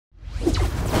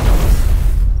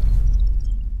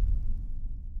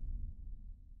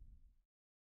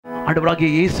ஆண்டவராகிய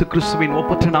இயேசு கிறிஸ்துவின்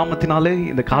ஒப்பற்ற நாமத்தினாலே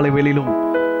இந்த காலை வேளையிலும்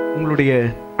உங்களுடைய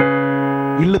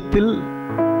இல்லத்தில்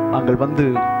நாங்கள் வந்து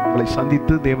உங்களை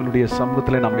சந்தித்து தேவனுடைய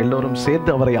சமூகத்தில் நாம் எல்லோரும்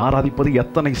சேர்ந்து அவரை ஆராதிப்பது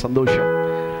எத்தனை சந்தோஷம்.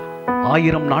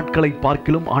 1000 நாட்களை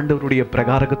பார்க்கிலும் ஆண்டவருடைய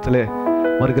பிரகாரகத்தில்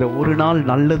வருகிற ஒரு நாள்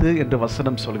நல்லது என்று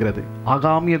வசனம் சொல்கிறது.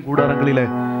 ஆகாமிய கூடாரங்களில்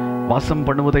வாசம்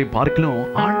பண்ணுவதை பார்க்கிலும்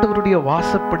ஆண்டவருடைய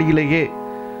வாசப்படியிலேயே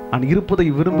நான் இருப்பதை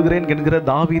விரும்புகிறேன் என்கிற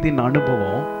தாவீதின்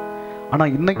அனுபவம்.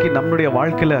 ஆனால் இன்னைக்கு நம்மளுடைய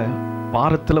வாழ்க்கையில்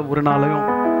வாரத்தில் ஒரு நாளையும்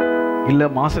இல்லை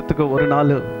மாதத்துக்கு ஒரு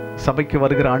நாள் சபைக்கு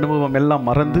வருகிற அனுபவம் எல்லாம்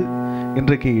மறந்து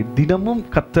இன்றைக்கு தினமும்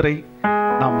கர்த்தரை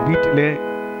நாம் வீட்டிலே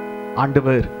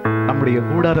ஆண்டவர் நம்முடைய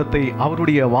கூடாரத்தை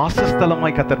அவருடைய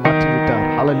வாசஸ்தலமாய் கர்த்தர் மாற்றிவிட்டார்.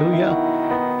 ஹல்லேலூயா,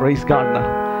 பிரைஸ் காட்.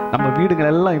 நம்ம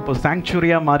வீடுகள் எல்லாம் இப்போ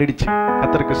சாங்சுரியாக மாறிடுச்சு.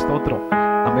 கர்த்தருக்கு ஸ்தோத்திரம்.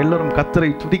 நம்ம எல்லோரும்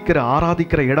கர்த்தரை துதிக்கிற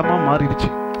ஆராதிக்கிற இடமா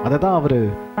மாறிடுச்சு. அதை தான் அவர்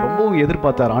ரொம்பவும்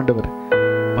எதிர்பார்த்தார் ஆண்டவர்.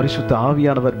 பரிசுத்த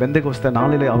ஆவியானவர் பெந்தெகோஸ்தே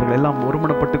நாளிலே அவர்கள் எல்லாம்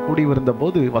ஒருமனப்பட்டு கூடி இருந்த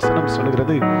போது வசனம்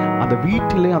சொல்கிறது, அந்த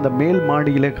வீட்டிலே அந்த மேல்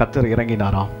மாடியிலே கர்த்தர்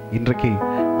இறங்கினாராம். இன்றைக்கு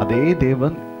அதே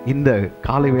தேவன் இந்த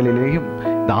காலை வேளையிலேயும்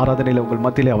இந்த ஆராதனையில் உங்கள்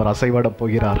மத்தியிலே அவர் அசைவாட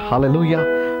போகிறார். ஹல்லேலூயா.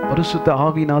 பரிசுத்த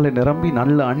ஆவியினாலே நிரம்பி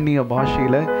நல்ல அந்நிய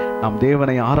பாஷையில நாம்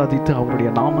தேவனை ஆராதித்து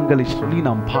அவருடைய நாமங்களை சொல்லி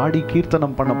நாம் பாடி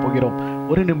கீர்த்தனம் பண்ண போகிறோம்.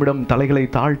 ஒரு நிமிடம் தலைகளை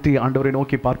தாழ்த்தி ஆண்டவரை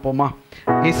நோக்கி பார்ப்போமா?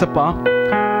 ஏசப்பா,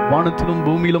 வானத்திலும்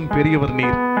பூமியிலும் பெரியவர்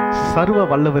நீர், சர்வ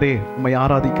வல்லவரே, உம்மை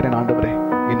ஆராதிக்கிறேன் ஆண்டவரே.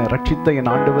 என்னை ரட்சித்த என்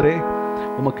ஆண்டவரே,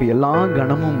 உமக்கு எல்லா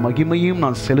கனமும் மகிமையும்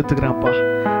நான் செலுத்துகிறேன். அப்பா,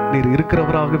 நீர்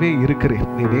இருக்கிறவராகவே இருக்கிறீர்.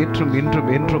 நீர் ஏற்றும் இன்றும்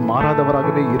என்றும்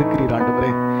மாறாதவராகவே இருக்கிறீர்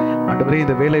ஆண்டவரே. ஆண்டவரே,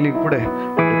 இந்த வேளையிலும் கூட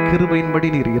கிருபையின்படி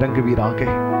நீர் இறங்குவீராக.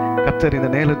 கர்த்தர் இந்த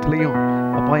நேரத்திலையும்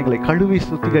அப்பா எங்களை கழுவி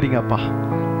சுத்திகரிங்க அப்பா.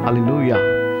 ஹல்லேலூயா.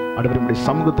 ஆண்டவரே, உம்முடைய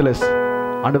சமூகத்தில்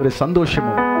ஆண்டவரே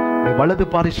சந்தோஷமும் வலது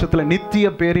பாரிசத்தில் நித்திய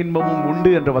பேரின்பமும் உண்டு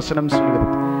என்ற வசனம்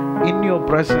சொல்கிறது. In your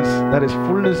presence there is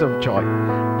fullness of joy.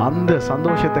 அந்த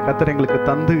சந்தோஷத்தை கர்த்தர் எங்களுக்கு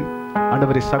தந்து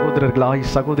ஆண்டவரே சகோதரர்களாய்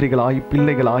சகோதரிகளாய்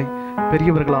பிள்ளைகளாய்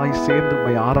பெரியவர்களாய் சேர்ந்து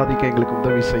உம்மை ஆராதிக்க எங்களுக்கு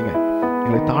உதவி செய்யுங்க.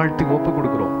 எங்களை தாழ்த்தி ஒப்பு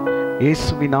கொடுக்கிறோம்.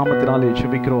 இயேசுவின் நாமத்தினாலே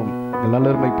ஜெபிக்கிறோம் எங்கள்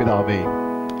நல்லருமை பிதாவே.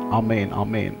 ஆமென்,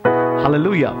 ஆமென்.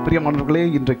 ஹல்லேலூயா. பிரியமானவர்களே,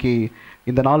 இன்றைக்கு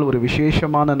இந்த நாள் ஒரு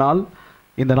விசேஷமான நாள்.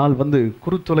 இந்த நாள்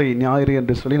குருத்துளை ஞாயிறு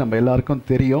என்று சொல்லி நம்ம எல்லாருக்கும்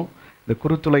தெரியும். இந்த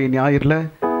குருத்துளை ஞாயிறில்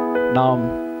நாம்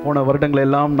போன வருடங்கள்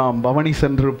எல்லாம் நாம் பவனி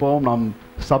சென்றிருப்போம். நாம்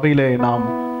சபையில் நாம்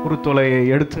குருத்தொலையை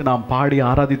எடுத்து நாம் பாடி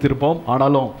ஆராதித்திருப்போம்.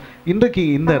 ஆனாலும் இன்றைக்கு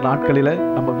இந்த நாட்களில்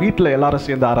நம்ம வீட்டில் எல்லாரும்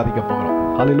சேர்ந்து ஆராதிக்க போகிறோம்.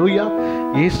 ஹல்லேலூயா.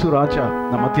 இயேசு ராஜா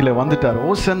நம்ம மத்தியில் வந்துட்டார்.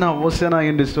 ஓசன்னா ஓசன்னா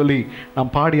என்று சொல்லி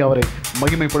நாம் பாடி அவரை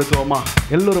மகிமைப்படுத்துவோமா?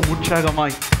 எல்லோரும்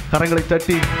உற்சாகமாய் கரங்களை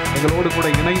தட்டி எங்களோடு கூட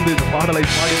இணைந்து இந்த பாடலை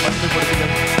பாடி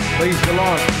மகிமைப்படுத்துங்கள். Praise the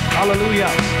Lord.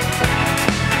 Hallelujah.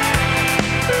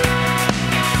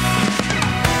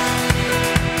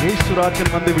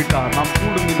 இயேசுராஜன் வந்து விட்டார். நாம்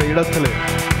கூடும் இந்த இடத்துல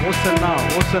ஓசன்னா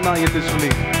ஓசன்னா என்று சொல்லி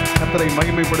கர்த்தரை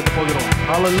மகிமைப்படுத்த போகிறோம்.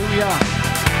 ஹல்லேலூயா.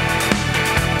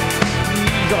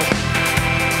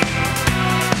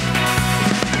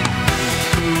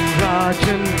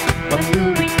 இயேசுராஜன் வந்து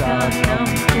விட்டார்.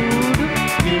 நாம் கூடும்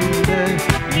இந்த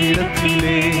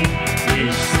இடத்திலே.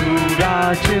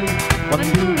 இயேசுராஜன்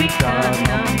வந்து விட்டார்.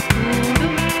 நாம்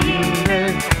கூடும் இந்த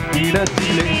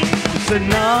இடத்திலே.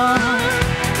 ஓசன்னா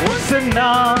ஓசன்னா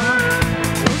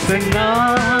ஓசன்னா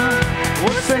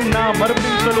ஓசன்னா.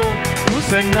 மறுபடியும் சொல்லுவோம்.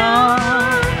 ஓசன்னா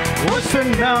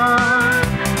ஓசன்னா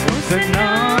ஓசன்னா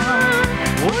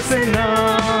ஓசன்னா.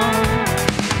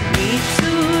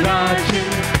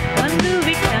 இயேசுராஜன் வந்து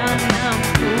விட்டார். நாம்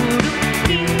கூடும்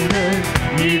இந்த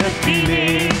இடத்திலே.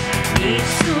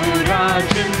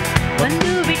 இயேசுராஜன்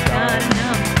வந்து விட்டார்.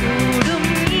 நாம் கூடும்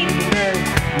இந்த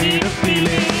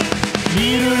இடத்திலே.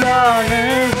 இருளான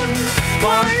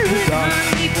வாழ்வுதான்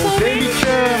இப்போ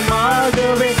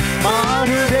வெளிச்சமாகவே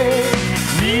மாறுதே.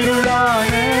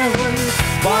 இருளான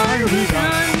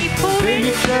வாழ்வுதான் இப்போ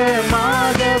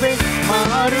வெளிச்சமாகவே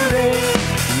மாறுதே.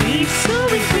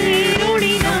 இயேசுவின்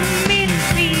பேரொளி நம்மில்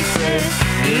வீச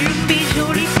எழும்பி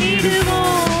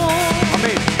ஜொலித்திடுவோம்.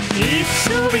 ஆமென்.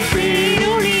 இயேசுவின்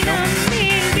பேரொளி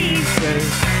நம்மில் வீச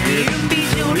எழும்பி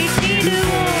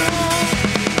ஜொலித்திடுவோம்.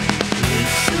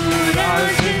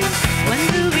 இயேசுராஜன்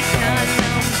வந்து விட்டார்.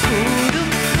 நாம்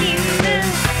கூடும் இந்த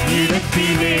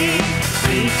இடத்திலே.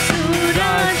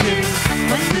 இயேசுராஜன்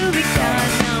வந்து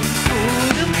விட்டார். நாம்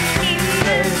கூடும் இந்த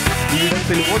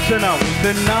இடத்தில். ஓசன்னா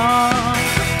ஓசன்னா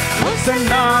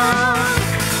ஓசன்னா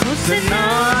ஓசன்னா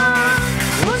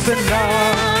ஓசன்னா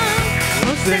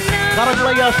ஓசன்னா.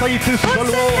 கரங்களை அசைத்து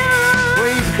சொல்வோம்.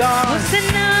 Praise God.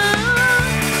 ஓசன்னா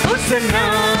ஓசன்னா.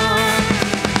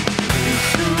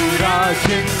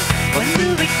 இயேசுராஜன் வந்து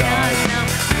விட்டார்.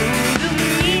 நாம் கூடும்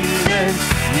இந்த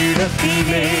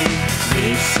இடத்திலே.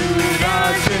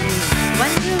 இயேசுராஜன்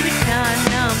வந்து விட்டார்.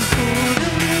 நாம்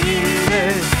கூடும் இந்த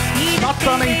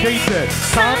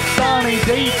சாத்தானை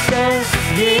ஜெயித்த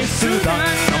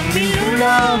இயேசுதான் நம்மில்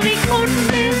உலாவிக்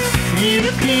கொண்டு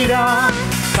இருக்கிறார்.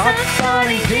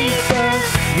 சாத்தானை ஜெயித்த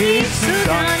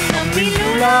இயேசுதான் நம்மில்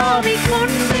உலாவிக்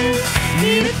கொண்டு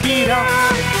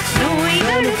இருக்கிறார்.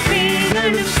 நோய்களும்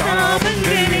பேய்களும்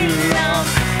சாபங்கள் எல்லாம்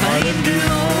பயந்து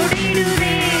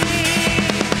ஓடிடுவே.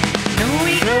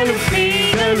 நோய்களும்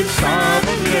பேய்களும்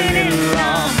சாபங்கள்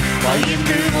எல்லாம்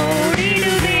பயந்து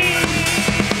ஓடிடுவே.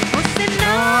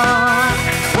 ஹோசன்னா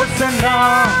ஹோசன்னா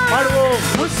பாடுவோம்.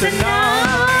 ஹோசன்னா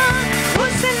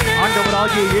ஹோசன்னா.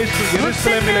 ஆண்டவராகிய இயேசு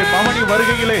எருசலேமிலே பவனி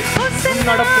வருகையிலே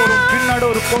முன்னடப்போரும்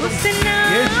பின்னடோரும்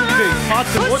இயேசுவை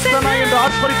பார்த்து ஹோசன்னா என்று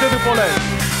ஆர்ப்பரித்தது போல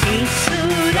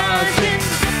இயேசுராஜன்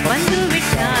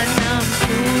வந்துவிட்டார் நாம்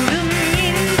கூடும்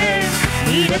இந்த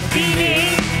இடத்திலே.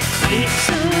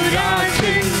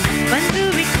 இயேசுராஜன்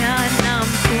வந்துவிட்டார்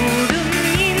நாம் கூடும்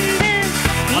இந்த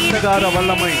அந்தகார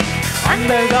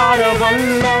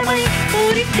வல்லமை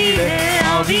குறித்திட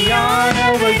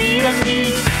ஆவியானவர் இறங்கி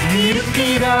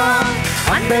இருக்கிறார்.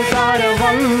 அந்தகார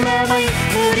வல்லமை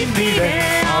குறித்திட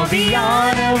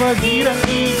ஆவியானவர்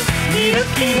இறங்கி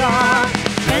இருக்கிறார்.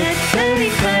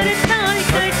 கர்த்தரின் கரத்தால்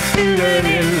கட்டுகள்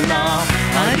எல்லாம்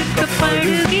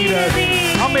அறுக்கப்படுகிறதே.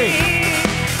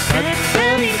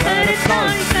 கர்த்தரின்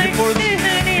கரத்தால்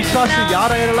பிசாசு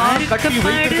யாரெல்லாம் கட்டி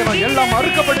வைத்திருக்கிறான் எல்லாம்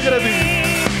அறுக்கப்படுகிறது.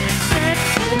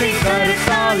 கர்த்தரின்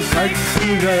கரத்தால்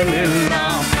கட்டுகள்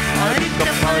எல்லாம்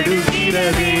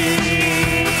அறுக்கப்படுகிறதே.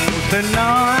 ஹோசன்னா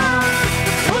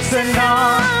ஹோசன்னா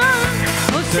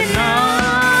ஹோசன்னா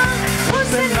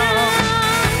ஹோசன்னா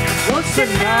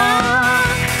ஹோசன்னா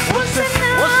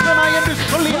ஹோசன்னா என்று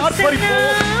சொல்லி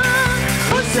ஆர்ப்பரிப்போம்.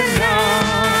 ஹோசன்னா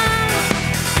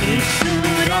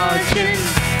இயேசுராஜன்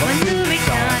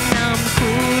வந்துவிட்டார் நாம்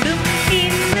கூடும்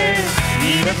இந்த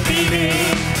இடத்திலே.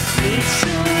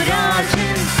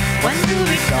 இயேசுராஜன்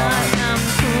வந்துவிட்டார் நாம்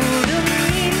கூடும்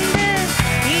இந்த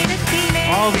இடத்திலே.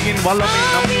 ஆவியின் வல்லமை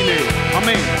நம்மிலே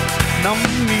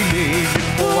நம்மிலே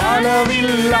இப்போ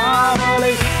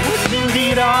அளவில்லாமலை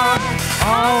ஊற்றுகிறார்.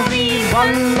 ஆவியின்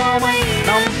வல்லமை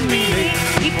நம்மிலே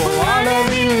இப்போ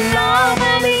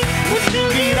அளவில்லாமலை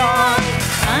ஊற்றுகிறார்.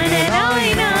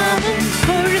 அனலாய் நாமும்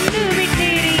கொழுந்து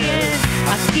விட்டெறிய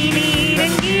அக்கினி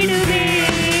இறங்கிடுவே.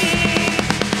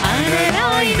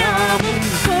 அனலாய் நாமும்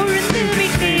கொழுந்து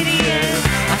விட்டெறிய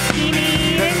அக்கினி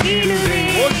இறங்கிடுவே.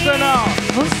 ஹோசன்னா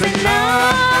ஹோசன்னா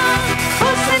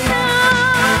ஹோசன்னா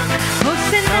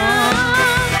ஹோசன்னா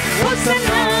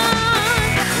ஹோசன்னா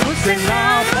ஹோசன்னா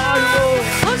பாடுவோம்.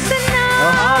 ஹோசன்னா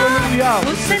ஹalleluya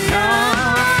ஹோசன்னா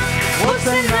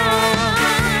ஹோசன்னா.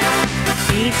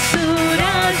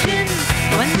 இயேசுராஜன்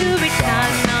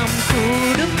வந்துவிட்டார் நாம்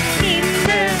கூடும்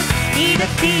இந்த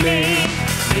இடத்திலே.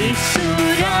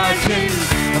 இயேசுராஜன்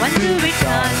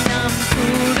வந்துவிட்டார் நாம்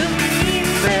கூடும்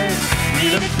இந்த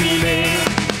இடத்திலே.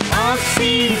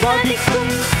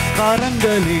 ஆசீர்வதிக்கும்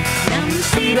கரங்களே நம்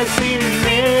சிரசின்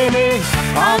மேலே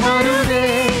அமருதே.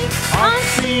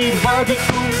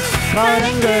 ஆசீர்வதிக்கும்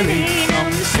கரங்களே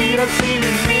நம் சிரசின்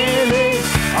மேலே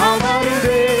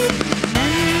அமருதே.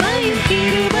 நன்மையும்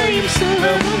கிருபையும்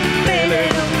சுகமும்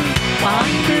பெலனும்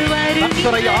பாய்ந்து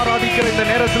கர்த்தரை ஆராதிக்கிற இந்த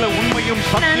நேரத்தில் உண்மையும்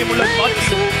சத்தியமுள்ள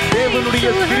சாட்சியும் தேவனுடைய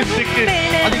சிருஷ்டிக்கு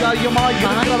அதிகாரியமாய்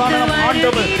இருக்கிறதான நம்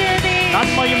ஆண்டவர்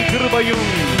நன்மையும் கிருபையும்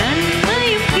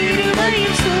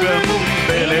சுகமும்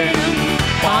பெலனும்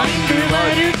பாய்ந்து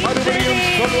மறுபடியும்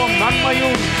சொல்வோம்.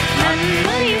 நன்மையும்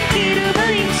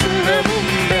கிருபையும் சுகமும்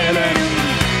பெலனும்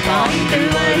பாய்ந்து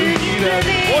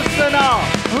வருகிறது. ஹோசன்னா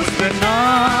ஹோசன்னா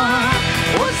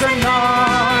ஹோசன்னா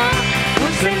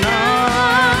ஹோசன்னா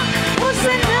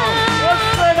ஹோசன்னா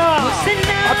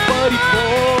ஹோசன்னா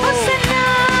அர்ப்பரிப்போம். ஹோசன்னா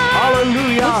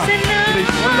ஹalleluya ஹோசன்னா. இதை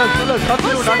சொல்ல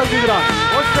சத்தியம் நடந்துகிறான்.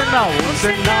 ஹோசன்னா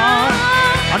ஹோசன்னா.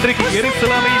 அன்றைக்கு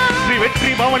எருசலேமை சுற்றி வெற்றி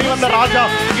பவனி வந்த ராஜா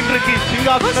இன்றைக்கு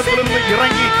சிங்காசனத்திலிருந்து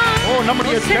இறங்கி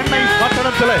நம்முடைய சென்னை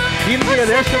பட்டணத்துல இந்திய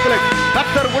தேசத்துல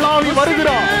கர்த்தர் உலாவி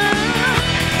வருகிறார்.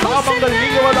 பாவங்கள்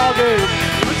நீங்குவதாக.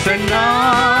 ஹோசன்னா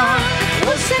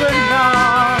ஹோசன்னா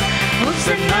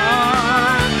ஹோசன்னா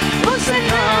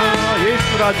ஹோசன்னா.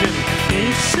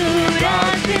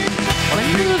 இயேசுராஜன்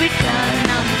வந்துவிட்டார்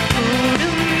நாம்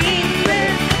கூடும் இந்த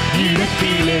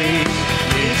இடத்திலே.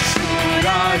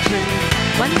 இயேசுராஜன்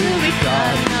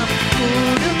வந்துவிட்டார் நாம்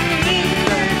கூடும்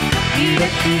இந்த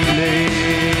இடத்திலே.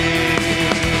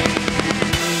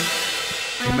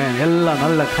 எல்லா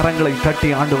நல்ல கரங்களை தட்டி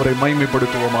ஆண்டவரை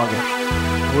மகிமைப்படுத்துவோமாக.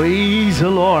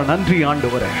 நன்றி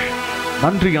ஆண்டவரே,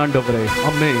 நன்றி ஆண்டவரே.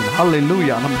 ஆமென்.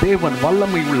 ஹல்லேலூயா. நம் தேவன்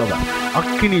வல்லமை உள்ளவர்.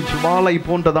 அக்கினி ஜுவாலை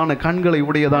போன்றதான கண்களை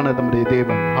உடையதான நம்முடைய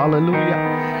தேவன். ஹல்லேலூயா.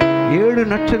 7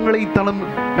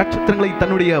 நட்சத்திரங்களை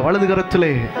தன்னுடைய வலது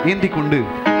கரத்திலே ஏந்தி கொண்டு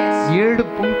 7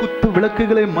 பொன்குத்து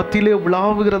விளக்குகளை மத்தியிலே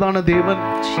உலாவுகிறதான தேவன்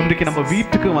இன்றைக்கு நம்ம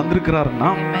வீட்டுக்கு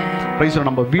வந்திருக்கிறாருன்னா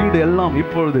நம்ம வீடு எல்லாம்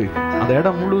இப்பொழுது அந்த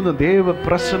இடம் முழுவதும் தேவ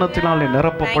பிரசன்னத்தினாலே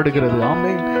நிரப்பப்படுகிறது.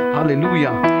 ஆமென்.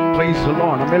 ஹல்லேலூயா. Praise the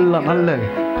Lord. நம்ம எல்லாம் நல்ல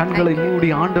கண்களை மூடி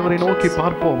ஆண்டவரை நோக்கி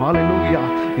பார்ப்போம். ஹல்லேலூயா.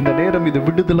 இந்த நேரம் இது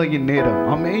விடுதலையின் நேரம்.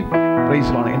 ஆமென். Praise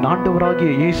the Lord. என்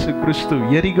ஆண்டவராகிய இயேசு கிறிஸ்து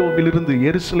எரிகோவிலிருந்து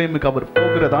எருசலேமுக்கு அவர்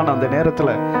போகிறதான அந்த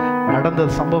நேரத்துல நடந்த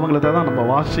சம்பவங்களை தான் நம்ம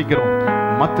வாசிக்கிறோம்.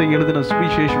 மத்தேயு எழுதின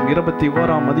சுவிசேஷம்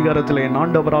 21ஆம் அதிகாரத்தில் என்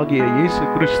ஆண்டவராகிய இயேசு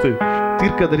கிறிஸ்து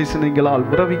தீர்க்க தரிசனங்களால்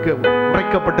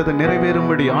உரைக்கப்பட்டது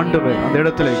நிறைவேறும்படி ஆண்டவர் அந்த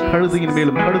இடத்துல கழுதையின்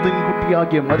மேலும் கழுதையின்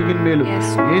குட்டியாகிய மரியின் மேலும்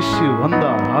இயேசு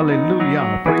வந்தார். ஹல்லேலூயா.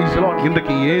 Praise the Lord.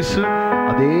 இன்றைக்கு இயேசு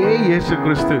அதே இயேசு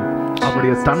கிறிஸ்து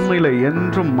அவருடைய தன்மையில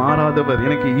என்றும் மாறாதவர்.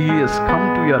 எனக்கு he has come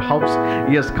to your house,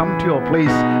 he has come to your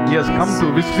place, he has come to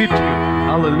visit you.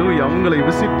 ஹல்லேலூயா. உங்களை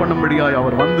விசிட் பண்ணும்படியாய்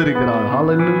அவர் வந்திருக்கிறார்.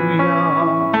 ஹல்லேலூயா.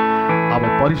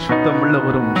 அவர் பரிசுத்தம்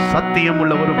உள்ளவரும் சத்தியம்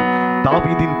உள்ளவரும்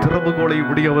தாவீதின் திறவுகோலை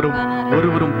உடையவரும்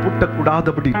ஒருவரும்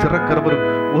பூட்டக்கூடாதபடி திறக்கிறவரும்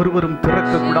ஒருவரும்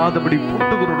திறக்கக்கூடாதபடி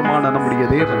பூட்டுகிறவருமான நம்முடைய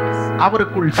தேவன்.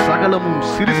 அவருக்குள் சகலமும்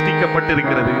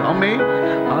சிருஷ்டிக்கப்பட்டிருக்கிறது. ஆமென்.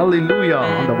 ஹல்லேலூயா.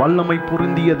 அந்த வல்லமை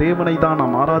பொருந்திய தேவனை தான்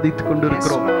நாம் ஆராதித்துக்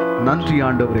கொண்டிருக்கிறோம். நன்றி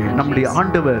ஆண்டவரே. நம்முடைய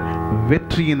ஆண்டவர்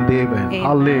வெற்றியின் தேவன்.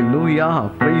 ஹல்லேலூயா.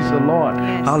 Praise the Lord.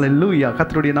 ஹல்லேலூயா.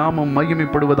 கர்த்தருடைய நாமம்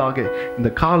மகிமைப்படுவதாக.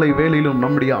 இந்த காலை வேளையிலும்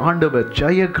நம்முடைய ஆண்டவர்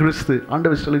ஜெய கிறிஸ்து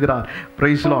ஆண்டவர் சொல்கிறார்.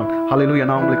 Praise the Lord. ஹல்லேலூயா.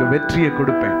 நான் உங்களுக்கு வெற்றியை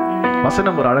கொடுப்பேன்.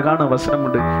 வசனம் ஒரு அழகான வசனம்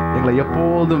உண்டு. எங்களை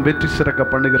எப்போதும் வெற்றி சிறக்க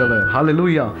பண்ணுகிறவர்.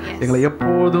 ஹல்லேலூயா. எங்களை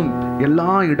எப்போதும்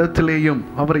எல்லா இடத்திலேயும்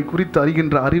அவரை குறித்து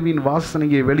அறிகின்ற அறிவின்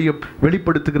வாசனையை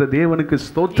வெளிப்படுத்துகிற தேவனுக்கு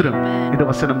ஸ்தோத்திரம் என்று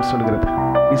வசனம் சொல்கிறது.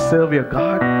 We serve a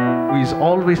God who is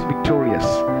always victorious.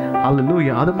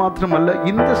 ஹல்லேலூயா. அது மாத்திரமல்ல,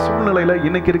 இந்த சூழ்நிலையில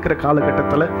இன்னைக்கு இருக்கிற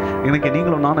காலகட்டத்தில் எனக்கு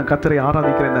நீங்களும் நானும் கர்த்தரை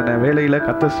ஆராதிக்கிற இந்த வேளையில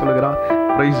கர்த்தர் சொல்கிறார்,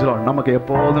 பிரைஸ் தி லார்ட், நமக்கு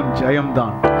எப்போதும்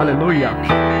ஜெயம்தான். ஹல்லேலூயா.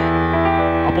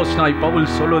 அப்போஸ்தலனாகிய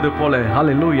பவுல் சொல்வது போல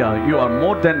ஹல்லேலூயா, you are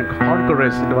more than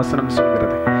conquerors என்று வசனம்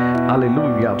சொல்கிறது.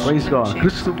 ஹல்லேலூயா. Price God.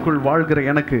 கிறிஸ்துவுக்குள் வாழ்கிற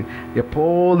எனக்கு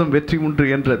எப்போதும் வெற்றி உண்டு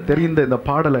என்ற தெரிந்த இந்த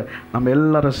பாடலை நம்ம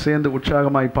எல்லாரும் சேர்ந்து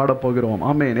உற்சாகமாய் பாடப் போகிறோம்.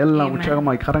 ஆமென். எல்லாம்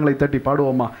உற்சாகமாய் கரங்களை தட்டி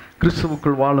பாடுவோமா?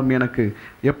 கிறிஸ்துவுக்குள் வாழும் எனக்கு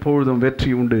எப்பொழுதும்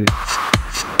வெற்றி உண்டு.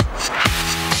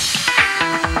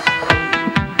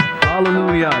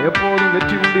 ஹல்லேலூயா. எப்போதும்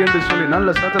வெற்றி உண்டு என்று சொல்லி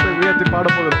நல்ல சத்தத்தை உயர்த்தி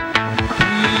பாடப் போகிறோம்.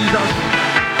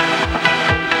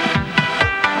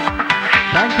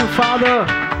 Thank you, Father.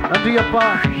 நன்றி அப்பா.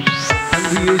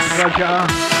 நன்றி இயேசு ராஜா.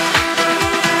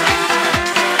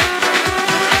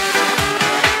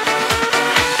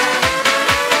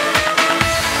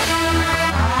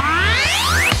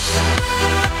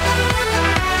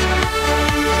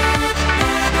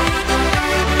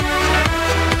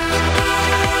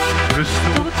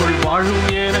 கிறிஸ்துவுக்குள் வாழும்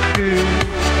எனக்கு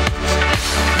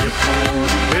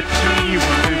எப்போதும் வெற்றி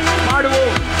உண்டு.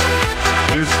 பாடுவோம்.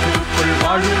 கிறிஸ்துவுக்குள்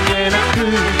வாழும் எனக்கு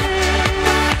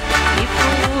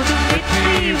எப்போதும் வெற்றி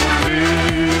உண்டு.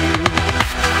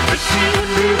 வெற்றி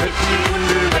உண்டு, வெற்றி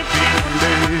உண்டு, வெற்றி உண்டு.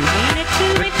 எனக்கு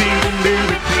வெற்றி உண்டு,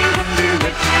 வெற்றி உண்டு,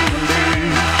 வெற்றி உண்டு.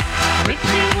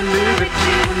 வெற்றி உண்டு,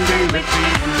 வெற்றி உண்டு, வெற்றி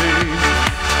உண்டு.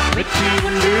 வெற்றி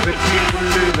உண்டு, வெற்றி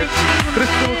உண்டு, வெற்றி.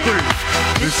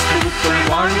 கிறிஸ்துவுக்குள்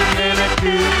வாழும்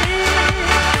எனக்கு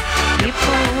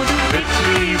எப்போதும்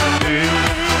வெற்றி உண்டு.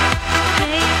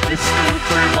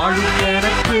 கிறிஸ்துவுக்குள் வாழும்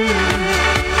எனக்கு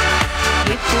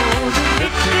எப்போதும்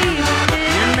வெற்றி உண்டு.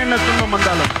 என்னென்ன துன்பம்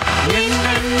வந்தாலும்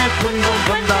என்னென்ன துன்பம்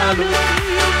வந்தாலும்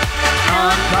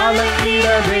நான்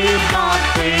கலங்கிடவே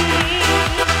மாட்டேன்.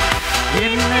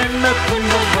 என்னென்ன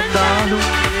துன்பம் வந்தாலும்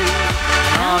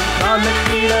நான்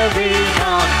கலங்கிடவே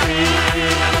மாட்டேன்.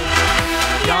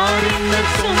 யார் என்ன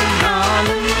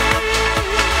சொன்னாலும்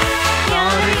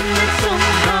யார் என்ன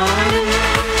சொன்னாலும்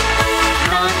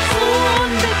நான்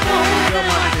சோர்ந்து போக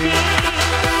மாட்டேன்.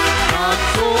 நான்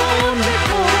சோர்ந்து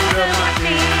போக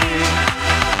மாட்டேன்.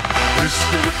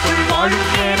 கிறிஸ்துவுக்குள்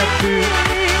வாழும் எனக்கு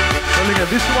சொல்லுங்க,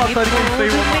 விசுவாச அறிக்கை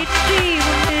செய்வோம்.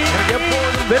 எனக்கு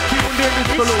எப்போதும் வெற்றி உண்டு என்று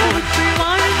சொல்லுவோம். வெற்றி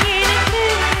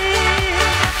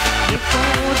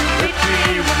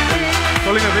உண்டு.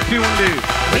 சொல்லுங்க, வெற்றி உண்டு.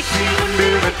 வெற்றி உண்டு,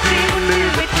 வெற்றி உண்டு,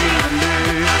 வெற்றி உண்டு.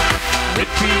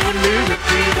 வெற்றி உண்டு,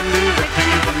 வெற்றி உண்டு, வெற்றி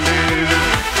உண்டு.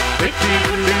 வெற்றி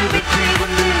உண்டு, வெற்றி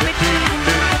உண்டு, வெற்றி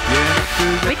உண்டு. எனக்கு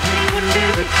வெற்றி உண்டு,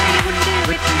 வெற்றி உண்டு,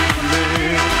 வெற்றி உண்டு.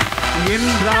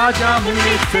 என் ராஜா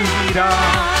முன்னே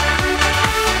செல்கிறார்.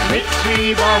 வெற்றி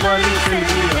பாவனை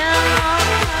செல்கிறார்.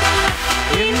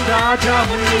 என் ராஜா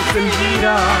முன்னே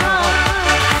செல்கிறார்.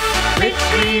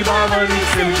 வெற்றி பாவனை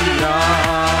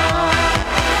செல்கிறார்.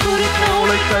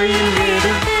 குறிக்கோளை கையில்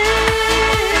எடுத்து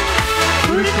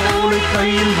குறிக்கோளை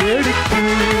கையில் எடுத்து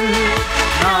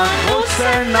நான்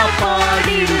ஓசன்னா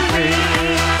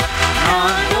பாடிடுவேன்.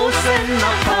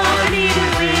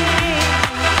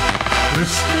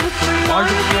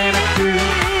 வாழும் எனக்கு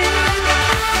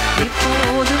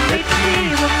எப்போதும் வெற்றி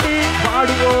உண்டு.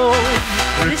 பாடுவோம்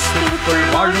கிறிஸ்துவுக்குள்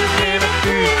வாழும்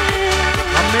எனக்கு.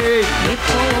 ஆமென்.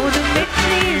 எப்போதும்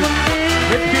வெற்றி உண்டு.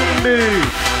 வெற்றி உண்டு,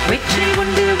 வெற்றி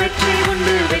உண்டு, வெற்றி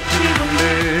உண்டு, வெற்றி உண்டு.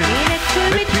 எனக்கு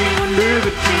வெற்றி உண்டு,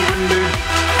 வெற்றி உண்டு,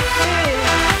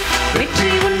 வெற்றி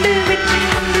உண்டு, வெற்றி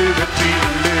உண்டு, வெற்றி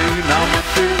உண்டு.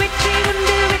 நமக்கு வெற்றி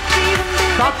உண்டு, வெற்றி உண்டு.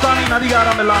 சாத்தானின்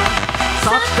அதிகாரம் எல்லாம்,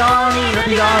 சாத்தானின்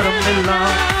அதிகாரம்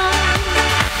எல்லாம்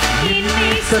என்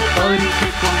நேசர்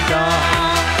பறித்துக் கொண்டார்.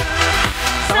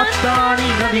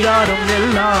 சாத்தானின் அதிகாரம்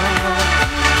எல்லாம்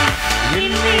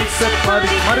என் நேசர்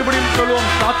மறுபடியும் சொல்லுவோம்.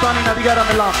 சாத்தானின் அதிகாரம்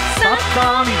எல்லாம்,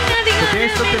 சாத்தானின்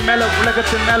தேசத்தின் மேல,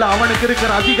 உலகத்தின் மேல அவனுக்கு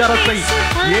இருக்கிற அதிகாரத்தை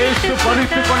இயேசு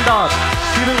பறித்துக் கொண்டார்.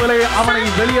 சிறுவலை அவனை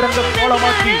வெளியிறங்க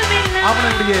கோலமாக்கி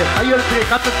அவனுடைய கையெழுத்தை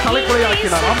கத்த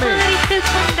தலைக்குறையாக்கினார். ஆமென்.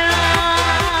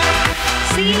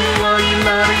 சிலுவையில்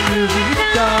அறைந்து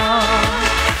விட்டார்,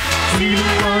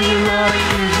 சிலுவையில்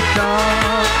அறைந்து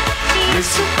விட்டார்.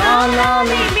 இயேசு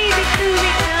காலாலை மிதித்து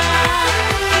விட்டார்.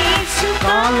 இயேசு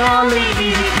காலாலை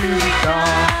மிதித்து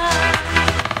விட்டார்.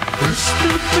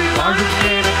 கிறிஸ்துவுக்குள் வாழும்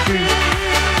எனக்கு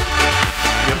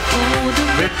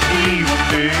எப்போதும் வெற்றி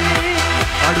உண்டு.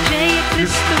 ஜெய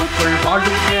கிறிஸ்துவுக்குள்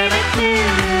வாழும் எனக்கு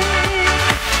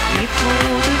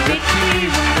எப்போதும் வெற்றி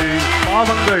உண்டு.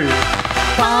 பாவங்கள்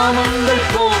பாவங்கள்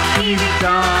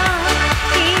போக்கிவிட்டார்,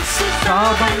 இயேசு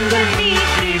பாவங்கள்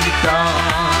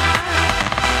நீக்கிவிட்டார்.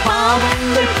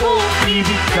 பாவங்கள்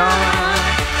போக்கிவிட்டார்,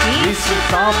 இயேசு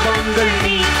பாவங்கள்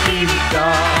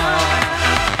நீக்கிவிட்டார்.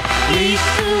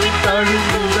 இயேசுவின்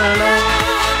தழும்புகளா,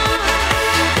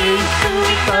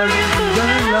 இயேசுவின்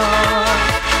தழும்புகளா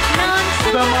நான்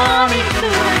சுகமானே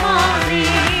சுகமானே,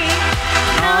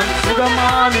 நான்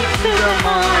சுகமானே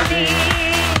சுகமானே.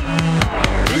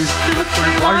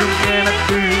 கிறிஸ்துவுக்குள் வாழும்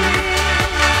எனக்கு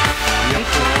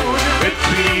எப்போதும்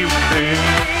வெற்றி உண்டு.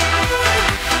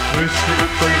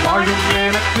 கிறிஸ்துவுக்குள் வாழும்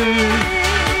எனக்கு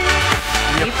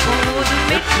எப்போதும்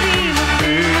வெற்றி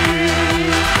உண்டு.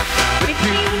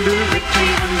 வெற்றி உண்டு, வெற்றி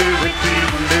உண்டு, வெற்றி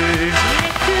உண்டு,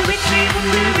 எனக்கு வெற்றி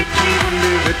உண்டு, வெற்றி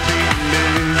உண்டு, வெற்றி உண்டு,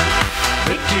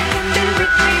 வெற்றி உண்டு,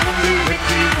 வெற்றி உண்டு,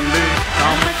 வெற்றி உண்டு.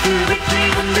 நமக்கு வெற்றி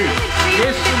உண்டு.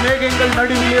 இயேசு மேகங்கள்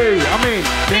நடுவிலே, ஆமென்,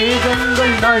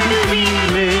 மேகங்கள்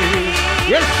நடுவிலே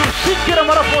இயேசு சீக்கிரம்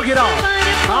வரப்போகிறார்.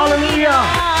 ஹalleluya.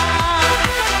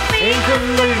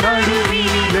 மேகங்கள்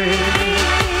நடுவிலே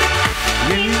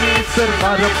என் நேசர்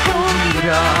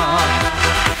வரப்போகிறார்.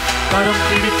 கரம்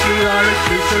பிடித்து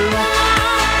அழைத்து செல்வார்,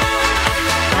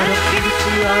 கரம்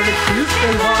பிடித்து அழைத்து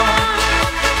செல்வார்.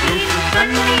 இயேசு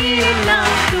கண்ணீர்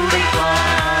எல்லாம்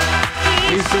துடைப்பார்,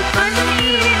 இயேசு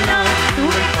கண்ணீர் எல்லாம்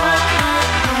துடைப்பார்.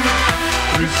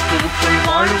 கிறிஸ்துவுக்குள்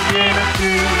வாழும்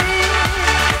எனக்கு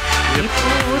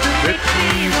எப்போதும் வெற்றி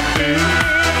உண்டு.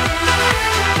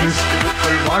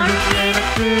 கிறிஸ்துவுக்குள் வாழும்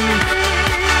எனக்கு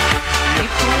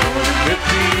எப்போதும்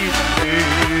வெற்றி உண்டு.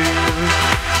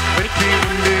 வெற்றி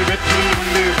உண்டு, வெற்றி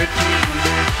உண்டு, வெற்றி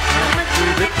உண்டு, நமக்கு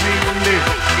வெற்றி உண்டு.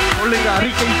 சொல்லுங்க,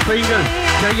 அறிக்கை செய்யுங்கள்.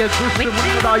 ஜெய கிறிஸ்து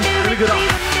முன்பதாய் செல்கிறார்.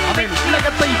 அவன்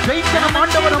உலகத்தை ஜெயிக்க நம்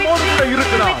ஆண்டவர் நம்மோடு கூட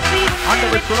இருக்கிறார்.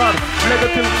 ஆண்டவர் சொல்றார்,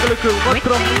 உலகத்தில் உங்களுக்கு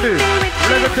உபத்திரம் உண்டு,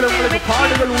 உலகத்தில் உங்களுக்கு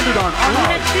பாடுகள் உண்டுதான்,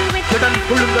 ஆனால் திடன்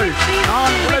கொள்ளுங்கள்,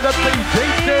 நான் உலகத்தை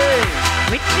ஜெயித்தேன்.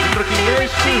 இன்றைக்கு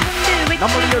இயேசு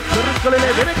நம்முடைய தெருக்களிலே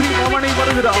வெற்றி பவனி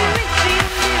வருகிறார்.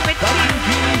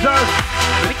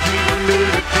 வெற்றி உண்டு,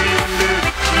 வெற்றி உண்டு.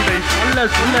 இதை சொல்ல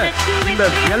சொல்ல இந்த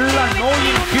எல்லா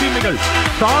நோயின் கிருமிகள்,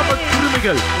 சாப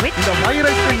கிருமிகள், இந்த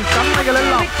வைரஸின் தன்மைகள்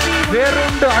எல்லாம்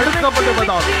வேறொன்று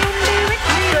அழுத்தப்படுவதால்,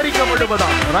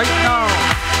 சுத்தரிக்கப்படுவதால் ரைட் நவ்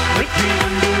வெற்றி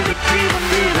உண்டு, வெற்றி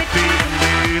உண்டு, வெற்றி உண்டு.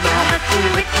 நமக்கு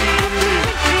வெற்றி உண்டு.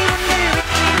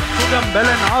 சுகம்,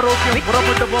 பலன், ஆரோக்கியம்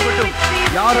புறப்பட்டு போகட்டும்.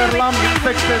 யாரெல்லாம்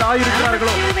இன்ஃபெக்டட்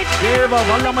ஆயிருக்கிறார்களோ தேவ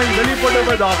வல்லமை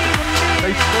வெளிப்படுவதால்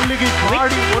சொல்லுகி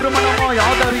பாடி ஒரு மனமாய்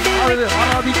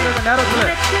ஆராதிக்கிற நேரத்தில்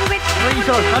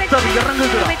கர்த்தர்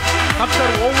இறங்குகிறார்.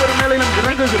 கர்த்தர் ஒவ்வொரு மேலையும்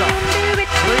இறங்குகிறார்.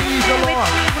 வெற்றி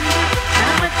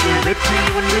உண்டு, வெற்றி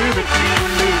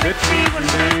உண்டு, வெற்றி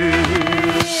உண்டு.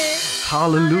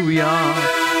 ஹalleluya.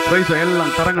 பிரைஸ்.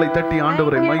 எல்லாம் கரங்களை தட்டி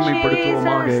ஆண்டவரை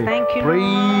மகிமைப்படுத்துவோமாக.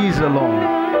 Price the Lord.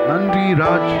 நன்றி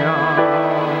ராஜா,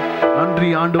 நன்றி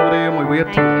ஆண்டவரே, உம்மை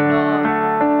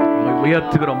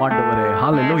உயர்த்துகிறோம் ஆண்டவரே.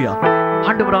 ஹalleluya.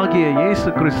 ஆண்டவராகிய இயேசு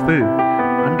கிறிஸ்து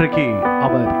அன்றைக்கு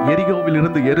அவர் எரிகோவில்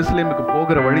இருந்து எருசலேமுக்கு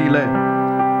போகிற வழியில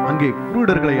அங்கே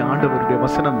குருடர்களை ஆண்டவருடைய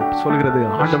வசனம் சொல்கிறது,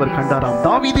 ஆண்டவர் கண்டாராம்.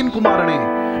 தாவீதின் குமாரனே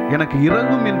எனக்கு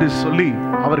இறங்கும் என்று சொல்லி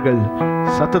அவர்கள்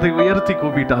சத்தத்தை உயர்த்தி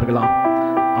கூப்பிட்டார்களாம்.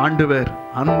 ஆண்டவர்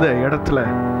அந்த இடத்துல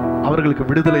அவர்களுக்கு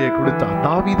விடுதலையை கொடுத்தார்.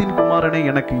 தாவீதின் குமாரனே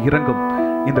எனக்கு இரங்கும்.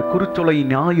 இந்த குருச்சொலை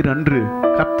ஞாயிறு அன்று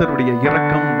கர்த்தருடைய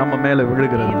இரக்கம் நம்ம மேல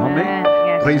விழுகிறது. ஆமென்.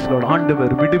 Price Lord.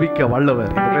 ஆண்டவர் விடுவிக்க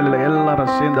வல்லவர். இந்த வேளையில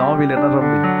எல்லாரும் சேர்ந்து ஆவியில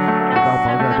நிரம்பி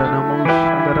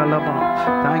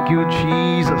Thank you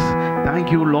Jesus. Thank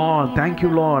you Lord. Thank you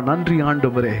Lord. நன்றி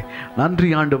ஆண்டவரே, நன்றி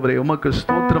ஆண்டவரே, உமக்கு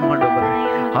ஸ்தோத்திரம் ஆண்டவரே.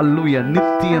 ஹல்லேலூயா.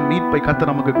 நித்திய மீட்பை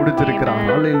கர்த்தர் நமக்கு கொடுத்திருக்கிறார்.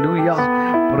 ஹல்லேலூயா.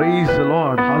 Praise the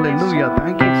Lord. Hallelujah.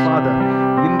 Thank you Father.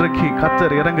 இன்றைக்கு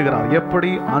கர்த்தர் இறங்குகிறார்.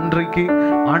 எப்படி அன்றைக்கு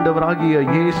ஆண்டவராகிய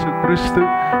இயேசு கிறிஸ்து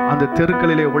அந்த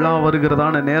தெருக்களிலே உலா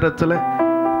வருகிறதான நேரத்துல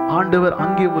ஆண்டவர்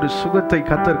அங்கே ஒரு சுகத்தை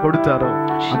கர்த்தர் கொடுத்தாரோ,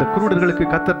 அந்த குருடர்களுக்கு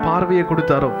கர்த்தர் பார்வையை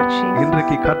கொடுத்தாரோ,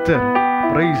 இன்றைக்கு கர்த்தர்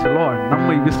பிரைஸ் லார்ட்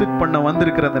நம்மை விசிட் பண்ண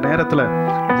வந்திருக்கிற அந்த நேரத்துல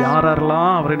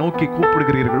யாரெல்லாம் அவரை நோக்கி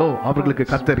கூப்பிடுகிறீர்களோ அவர்களுக்கு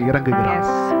கர்த்தர் இறங்குகிறார்.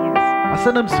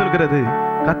 வசனம் சொல்கிறது,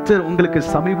 கர்த்தர் உங்களுக்கு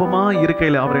சமீபமா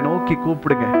இருக்கையில அவரை நோக்கி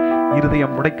கூப்பிடுங்க.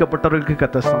 இருதயம் உடைக்கப்பட்டவர்களுக்கு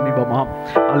கர்த்தர் சமீபமா.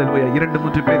 அல்லேலூயா.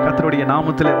 2-3 பேர் கர்த்தருடைய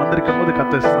நாமத்திலே வந்திருக்கும் போது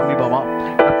கர்த்தர் சமீபமா.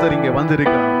 கர்த்தர் இங்கே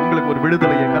வந்திருக்கிறார். உங்களுக்கு ஒரு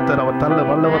விடுதலையை கர்த்தர் அவர் தள்ள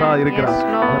வல்லவரா இருக்கிறார்.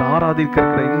 அவர்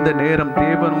ஆராதிக்கிற இந்த நேரம்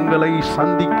தேவன் உங்களை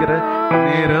சந்திக்கிற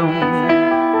நேரம்.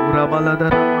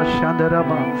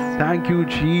 Thank you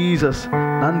Jesus.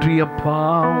 நன்றி அப்பா,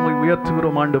 உம்மை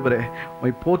உயர்த்துகிறோம் ஆண்டவரே,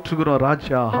 உம்மை போற்றுகிறோம்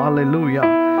ராஜா. ஹalleluya.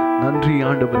 நன்றி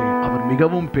ஆண்டவரே. அவர்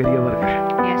மிகவும் பெரியவர்கள்.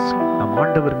 நம்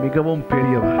ஆண்டவர் மிகவும்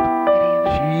பெரியவர்.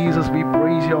 Jesus, we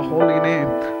praise your holy name.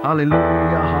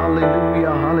 Hallelujah,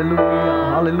 hallelujah, hallelujah,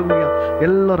 hallelujah.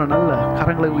 எல்லாரும் நல்ல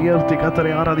கரங்களை உயர்த்தி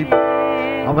கர்த்தரை ஆராதிப்போம்.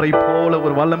 அவரை போல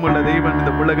ஒரு வல்லமுள்ள தேவன்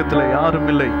இந்த உலகத்தில் யாரும்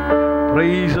இல்லை.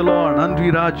 Praise the Lord. நன்றி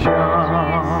ராஜா.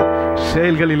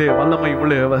 செயல்களிலே வல்லமை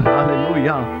உள்ளவர்.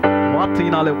 Hallelujah.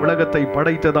 வார்த்தையினாலே உலகத்தை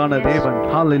படைத்ததான தேவன்.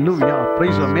 Hallelujah.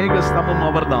 Praise the Lord. மேக ஸ்தம்பம்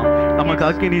அவர்தான், நமக்கு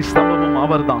அக்கினி ஸ்தம்பமும்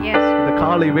அவர்தான். இந்த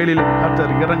காலை வேளையிலே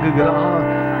கர்த்தர் இறங்குகிறார்.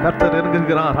 கர்த்தர்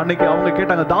இறங்குகிறார். அன்னைக்கு அவங்க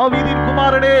கேட்டாங்க, தாவீதின்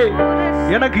குமாரனே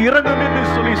எனக்கு இறங்கும் என்று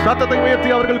சொல்லி சத்தத்தை உயர்த்தி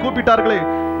அவர்கள் கூப்பிட்டார்களே.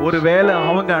 ஒருவேளை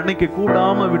அவங்க அன்னைக்கு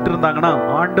கூடாம விட்டிருந்தாங்கன்னா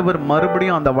ஆண்டவர்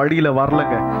மறுபடியும் அந்த வழியில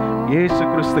வரலங்க. இயேசு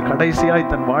கிறிஸ்து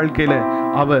கடைசியாய் தன் வாழ்க்கையில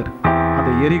அவர்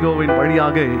அந்த எரிகோவின்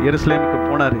வழியாக எருசலேமுக்கு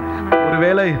போனாரு.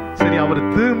 ஒருவேளை சரி அவர்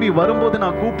திரும்பி வரும்போது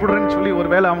நான் கூப்பிடுறேன்னு சொல்லி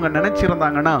ஒருவேளை அவங்க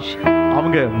நினைச்சிருந்தாங்கன்னா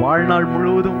அவங்க வாழ்நாள்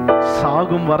முழுவதும்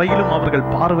சாகும் வரையிலும் அவர்கள்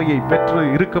பார்வையை பெற்று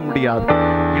இருக்க முடியாது.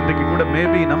 இன்றைக்கு கூட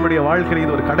மேபி நம்முடைய வாழ்க்கையில்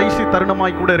இது ஒரு கடைசி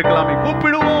தருணமாய் கூட இருக்கலாமே.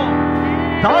 கூப்பிடுவோம்,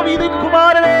 தாவீதின்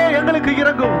குமாரனே எங்களுக்கு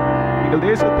இறங்கும். எங்கள்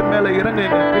தேசத்தின் மேல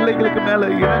இறங்குங்க, பிள்ளைகளுக்கு மேல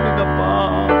இறங்குங்கப்பா,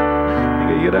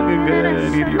 நீங்க இறங்குங்க.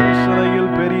 நீர்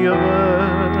யோசனையில்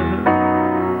பெரியவர்.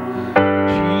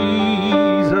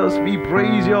 Jesus, we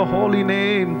praise your holy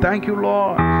name. Thank you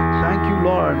Lord. Thank you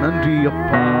Lord. நன்றி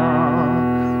அப்பா,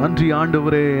 நன்றி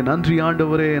ஆண்டவரே, நன்றி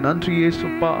ஆண்டவரே, நன்றி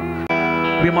இயேசுப்பா.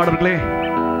 பிரியமானவர்களே,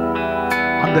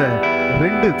 அந்த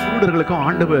 2 குருடர்களுக்கும்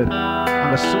ஆண்டவர்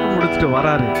அங்க சுகம் கொடுத்துட்டு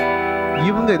வராரு.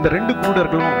 இவங்க இந்த 2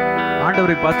 குருடர்களும்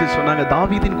ஆண்டவரை பார்த்து சொன்னாங்க,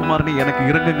 தாவீதின் குமாரனே எனக்கு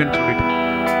இறங்குங்கன்னு சொல்லிட்டு.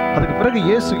 அதுக்கு பிறகு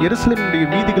இயேசு எருசலேமுடைய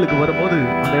வீதிகளுக்கு வரும்போது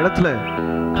அந்த இடத்துல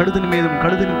கழுதின் மீதும்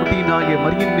கழுதின் குட்டியின் ஆகிய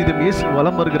மரியின் மீதும் இயேசு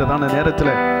வலம் வருகிறதான நேரத்துல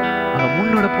அந்த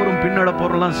முன்னடப்போரும்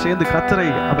பின்னடப்போரெல்லாம் சேர்ந்து கர்த்தரை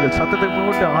அவர்கள் சத்தத்தை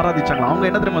போட்டு ஆராதிச்சாங்க. அவங்க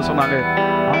என்ன தெரியுமா சொன்னாங்க?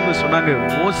 அவங்க சொன்னாங்க,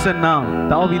 ஓசன்னா,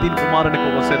 தாவீதின் குமாரனுக்கு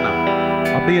ஓசன்னா.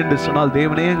 அப்படி என்று சொன்னால்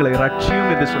தேவனே எங்களை ரட்சியும்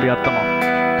என்று சொல்லி அர்த்தமா.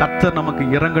 கர்த்தர் நமக்கு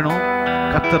இறங்கணும்,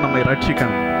 கர்த்தர் நம்மை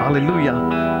ரட்சிக்கணும். ஹல்லேலூயா.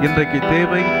 இன்றைக்கு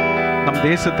தேவை நம்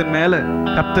தேசத்தின் மேல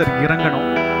கர்த்தர் இறங்கணும்.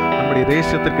 நம்முடைய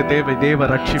தேசத்திற்கு தேவை தேவ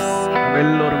ரட்சிப்பு. நம்ம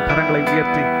எல்லோரும் கரங்களை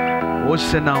உயர்த்தி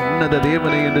ஓசன்னா உன்னத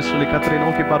தேவனே என்று சொல்லி கர்த்தரை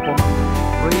நோக்கி பார்ப்போம்.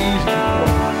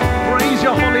 Praise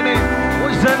your holy name.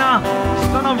 Hosanna,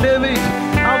 Son of David,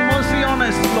 have mercy on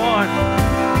us, Lord.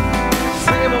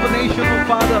 Save our nation, O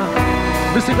Father.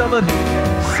 Visit our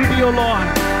city, O Lord.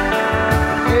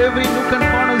 Every nook and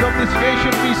corners of this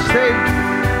nation be saved.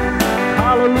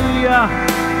 Hallelujah.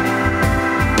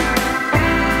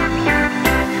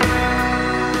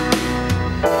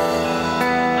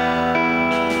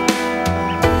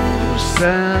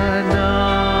 Hosanna,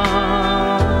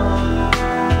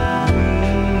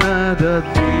 unnada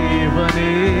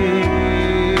devane.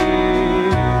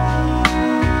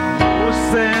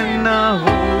 Hosanna,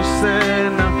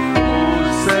 Hosanna,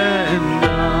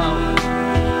 Hosanna,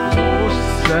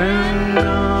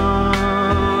 Hosanna,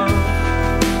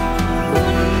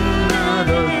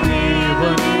 unnada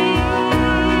devane.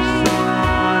 Hosanna,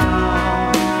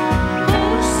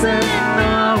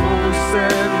 Hosanna,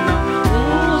 Hosanna,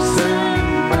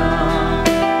 Hosanna.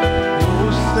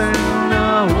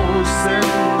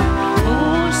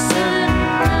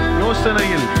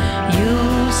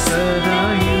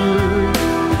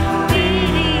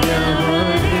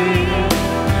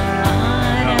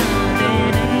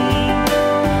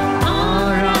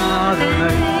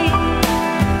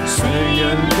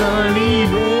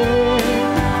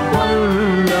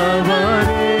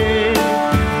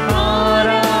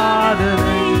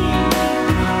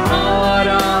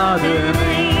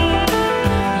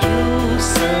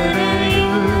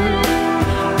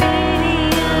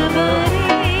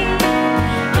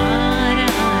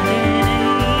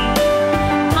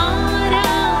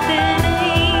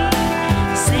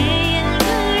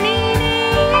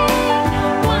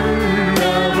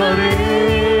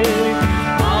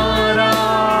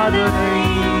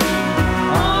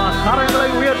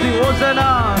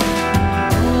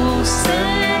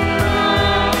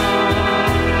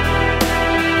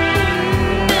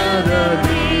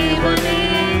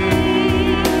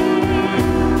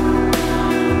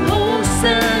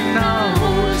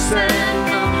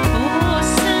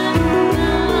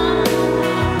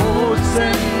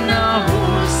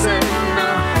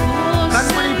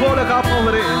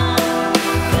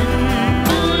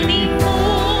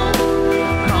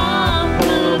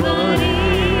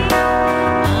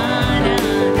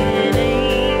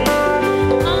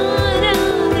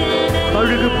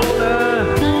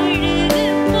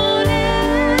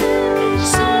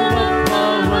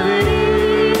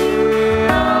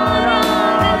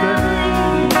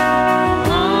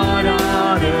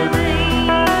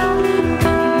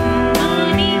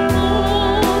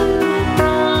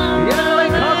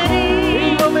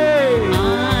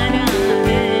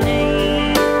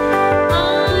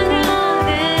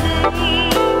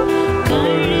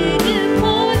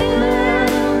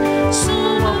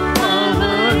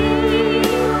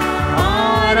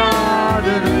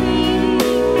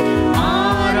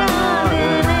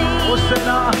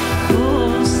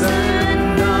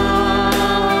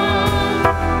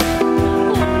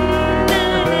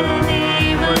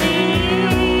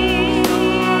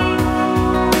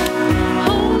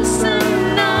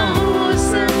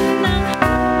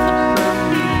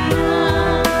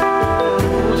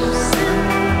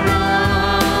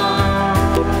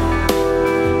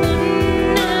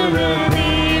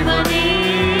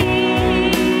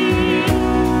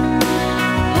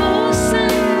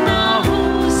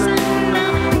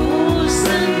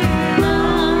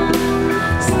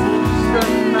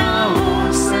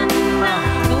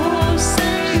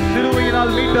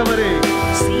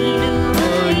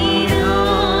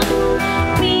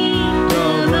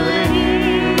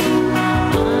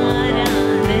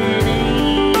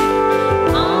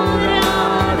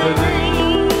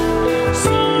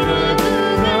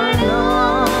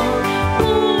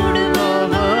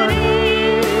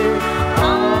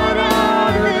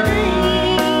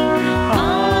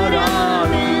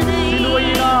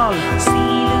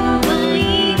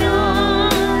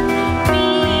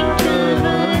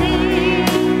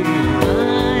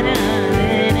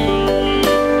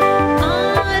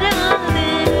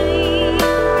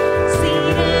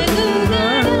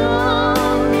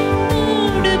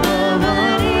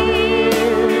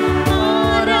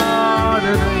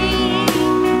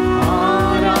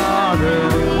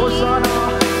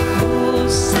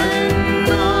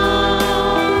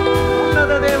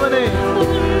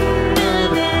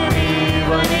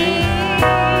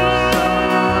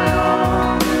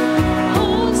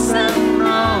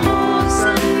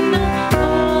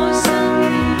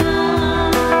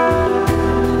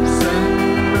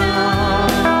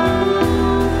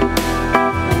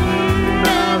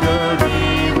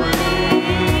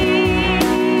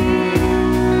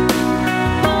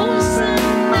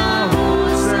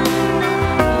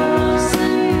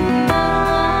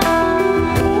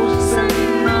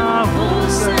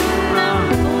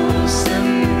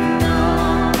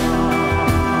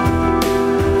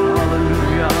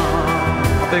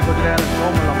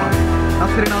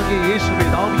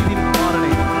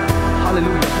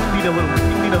 முந்தினவரும்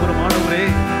பிந்தினவரும் ஆண்டவரே,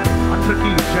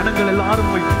 அன்றைக்கு ஜனங்கள் எல்லாரும்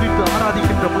போய் துதித்து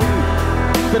ஆராதிக்கின்ற போது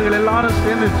இவர்கள் எல்லாரும்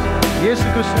சேர்ந்து இயேசு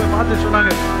கிறிஸ்துவை பார்த்து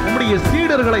சொன்னாங்க, உம்முடைய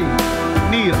சீடர்களை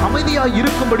நீர் அமைதியாய்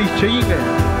இருக்கும்படி செய்யுங்க.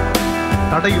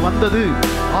 தடை வந்தது,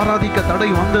 ஆராதிக்க தடை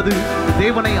வந்தது,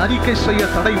 தேவனை அறிக்கை செய்ய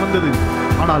தடை வந்தது.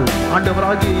 ஆனால்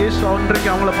ஆண்டவராகிய இயேசு அன்றைக்கு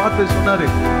அவங்களை பார்த்து சொன்னாரு,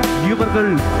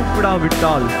 இவர்கள்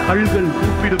கூப்பிடாவிட்டால் கல்கள்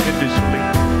கூப்பிடும் என்று சொல்லி.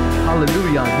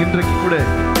 ஹல்லேலூயா. இன்றைக்கு கூட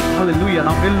ஹல்லேலூயா,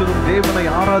 நாம் எல்லோரும் தேவனை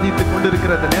ஆராதித்துக்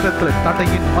கொண்டிருக்கிற இந்த நேரத்தில்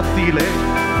தடையின் மத்தியிலே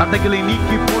தடைகளை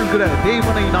நீக்கி போல்கிற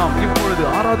தேவனை நாம் இப்பொழுது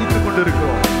ஆராதித்துக்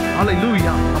கொண்டிருக்கிறோம்.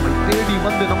 ஹல்லேலூயா. நம்மை தேடி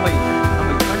வந்து நம்மை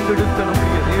கண்டெடுத்த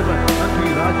நம்முடைய தேவன்,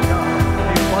 நன்றி ராஜா,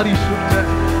 நீ பரிசுத்த,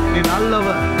 நீ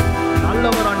நல்லவர்,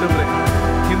 நல்லவர் ஆண்டவரே.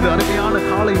 இந்த அருமையான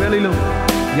காலை வேளையிலும்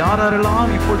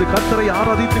யாரெல்லாம் இப்பொழுது கர்த்தரை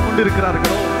ஆராதித்துக்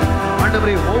கொண்டிருக்கிறார்களோ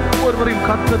ஆண்டவரே, ஒவ்வொருவரையும்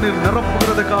கர்த்தர்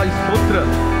நிரப்புகிறதுக்காய்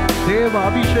ஸ்தோத்திரம். தேவ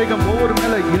அபிஷேகம் ஒவ்வொரு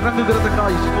மேல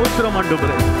இறங்குகிறதுக்காய் ஸ்தோத்திரம்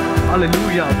ஆண்டவரே.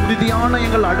 ஹல்லேலூயா. உறுதியான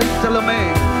எங்கள் அடைக்கலமே,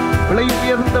 விலை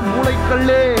உயர்ந்த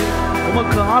மூளைக்கல்லே,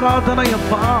 உமக்கு ஆராதனை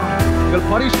அப்பா. எங்கள்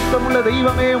பரிசுத்தமுள்ள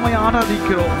தெய்வமே, உம்மை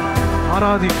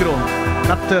ஆராதிக்கிறோம்.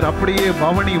 கர்த்தர் அப்படியே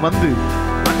பவனி வந்து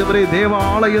ஆண்டவரே தேவ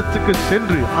ஆலயத்துக்கு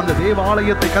சென்று அந்த தேவ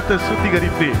ஆலயத்தை கர்த்தர்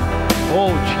சுத்திகரித்து, ஓ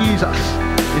ஜீசஸ்,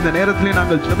 இந்த நேரத்திலே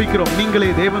நாங்கள் ஜெபிக்கிறோம். நீங்களே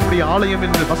தேவனுடைய ஆலயம்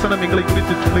என்று வசனம் எங்களை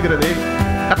குறித்து சொல்லுகிறதே.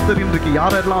 கர்த்தர் இன்றைக்கு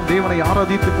யாரெல்லாம் தேவனை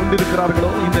ஆராதித்துக் கொண்டிருக்கிறார்களோ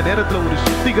இந்த நேரத்தில் ஒரு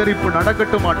சுத்திகரிப்பு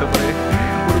நடக்கட்டும் ஆண்டவரே.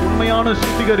 ஒரு உண்மையான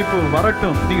சுத்திகரிப்பு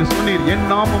வரட்டும். நீங்க சொன்னீர், என்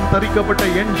நாமம் தரிக்கப்பட்ட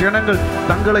என் ஜனங்கள்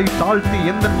தங்களை தாழ்த்தி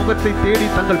எந்த முகத்தை தேடி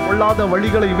தங்கள் கொள்ளாத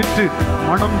வழிகளை விட்டு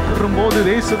மனம் திரும்போது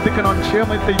தேசத்துக்கு நான்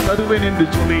சேமத்தை தருவேன் என்று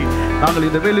சொல்லி நாங்கள்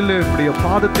இந்த வேளையிலே உம்முடைய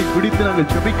பாதத்தை பிடித்து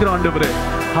நாங்கள் ஜெபிக்கிறோம் ஆண்டவரே.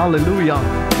 ஹல்லேலூயா.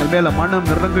 எங்கள் மேல மனம்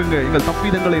இறங்குங்க, எங்கள்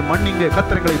தப்பிதங்களை மன்னிங்க,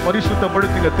 கர்த்தரை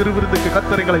பரிசுத்தப்படுத்துங்க, திருவிருந்துக்கு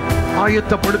கர்த்தரை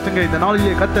ஆயத்தப்படுத்துங்க. இந்த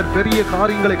நாளிலே கர்த்தர் பெரிய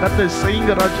காரியங்களை கர்த்தர்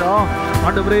செய்யுங்க ராஜா.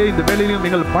 ஆண்டவரே, இந்த வேளையிலும்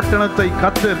எங்கள் பட்டணத்தை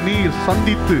கர்த்தர் நீர்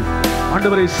சந்தித்து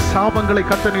ஆண்டவரே சாபங்களை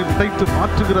கர்த்தர் நீர் உடைத்து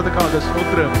மாற்றுகிறதுக்காக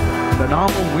ஸ்தோத்திரம். இந்த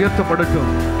நாமம்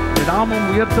உயர்த்தப்படட்டும், இந்த நாமம்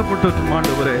உயர்த்தப்படட்டும்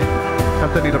ஆண்டவரே.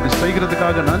 கர்த்தர் நீர் அப்படி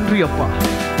செய்கிறதுக்காக நன்றி அப்பா,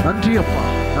 நன்றி அப்பா,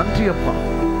 நன்றி அப்பா.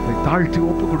 இதை தாழ்த்தி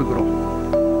ஒப்பு கொடுக்கிறோம்.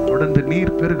 தொடர்ந்து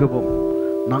நீர் பெருகவும்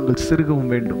நாங்கள்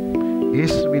சிறுகவும் வேண்டும்.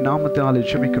 இயேசுவின் நாமத்தினாலே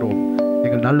ஜெபிக்கிறோம்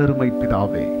எங்கள் நல்லருமை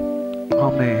பிதாவே.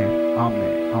 ஆமென்,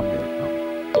 ஆமென், ஆமென்.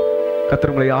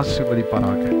 கர்த்தர் உங்களை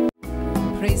ஆசீர்வதிப்பாராக.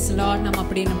 Praise the Lord. நாம்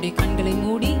அப்படியே நம்முடைய கண்களை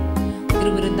மூடி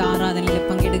திருவிருந்து ஆராதனையில்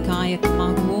பங்கெடுக்க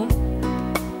ஆயத்தமாகுவோம்.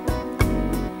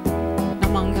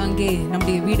 நாம் அங்கங்கே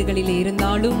நம்முடைய வீடுகளிலே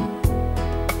இருந்தாலும்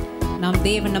நாம்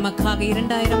தேவன் நமக்காக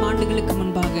 2000 ஆண்டுகளுக்கு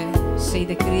முன்பாக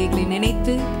செய்த கிரியைகளை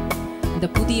நினைத்து இந்த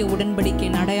புதிய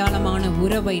உடன்படிக்கையின் அடையாளமான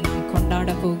உறவை நாம் கொண்டாட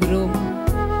போகிறோம்.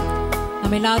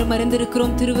 நாம் எல்லாரும்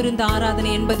அறிந்திருக்கிறோம், திருவிருந்து ஆராதனை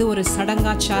என்பது ஒரு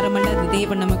சடங்காச்சாரம் அல்ல, அது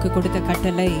தேவன் நமக்கு கொடுத்த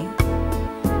கட்டளை.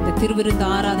 இந்த திருவிருந்து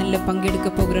ஆராதனையில் பங்கெடுக்க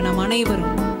போகிற நாம்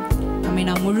அனைவரும் நம்மை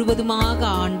நாம் முழுவதுமாக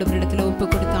ஆண்டவரிடத்தில் ஒப்பு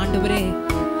கொடுத்த, ஆண்டவரே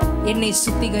என்னை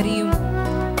சுத்திகரியும்,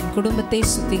 என் குடும்பத்தை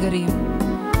சுத்திகரியும்,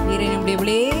 நீரை நம்முடைய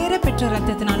விளையேற பெற்ற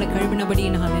ரத்தத்தினால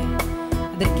கழுவினபடியினாலே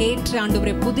அதற்கேற்ற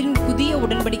ஆண்டவரே புதிய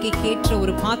உடன்படிக்கைக்கு ஏற்ற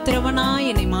ஒரு பாத்திரவனாய்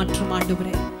என்னை மாற்றும்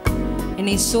ஆண்டவரே.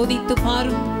 என்னை சோதித்து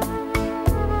பாரும்,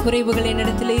 குறைவுகள்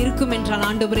என்னிடத்தில் இருக்கும் என்றால்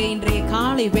ஆண்டவரே இன்றைய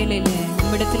காலை வேளையில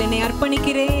உம்மிடத்தில் என்னை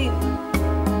அர்ப்பணிக்கிறேன்.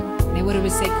 என்னை ஒரு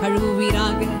விசை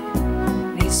கழுவுவீராக,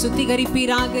 என்னை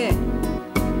சுத்திகரிப்பீராக.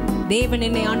 தேவன்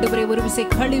என்னை ஆண்டவரே ஒரு விசை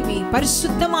கழுவி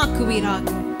பரிசுத்தமாக்குவீராக.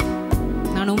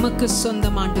 நான் உமக்கு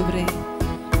சொந்தம் ஆண்டவரே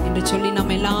என்று சொல்லி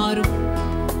நாம் எல்லாரும்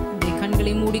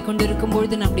கண்களை மூடிக்கொண்டிருக்கும்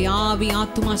பொழுது நம்முடைய ஆவி,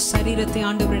 ஆத்துமா, சரீரத்தை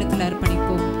ஆண்டவரிடத்தில்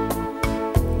அர்ப்பணிப்போம்.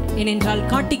 ஏனென்றால்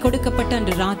காட்டி கொடுக்கப்பட்ட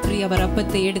அன்று ராத்திரி அவர்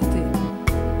அப்பத்தை எடுத்து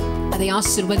அதை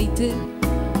ஆசீர்வதித்து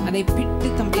அதை பிட்டு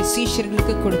தம்முடைய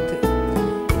சீஷர்களுக்கு கொடுத்து,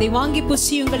 இதை வாங்கி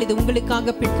புசியுங்கள், இது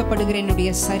உங்களுக்காக பிற்கப்படுகிற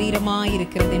என்னுடைய சரீரமாய்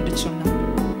இருக்கிறது என்று சொன்னார்.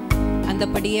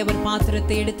 அந்தபடியே அவர்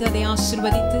பாத்திரத்தை எடுத்து அதை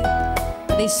ஆசீர்வதித்து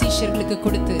அதை சீஷர்களுக்கு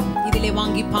கொடுத்து, இதிலே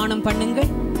வாங்கி பானம்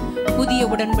பண்ணுங்கள், புதிய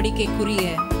உடன்படிக்கைக்குரிய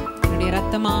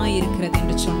ரத்தமாய் இருக்கிறது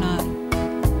என்று சொன்னார்.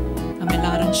 நம்ம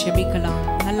எல்லாரும் ஜெபிக்கலாம்.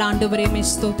 நல்ல ஆண்டவரே, உம்மை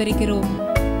ஸ்தோத்திரிக்கிறோம்.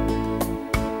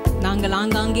 நாங்கள்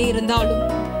ஆங்காங்கே இருந்தாலும்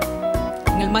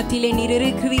எங்கள் மத்தியிலே நீர்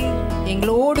இருக்கிறீர்,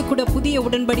 எங்களோடு கூட புதிய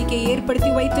உடன்படிக்கையை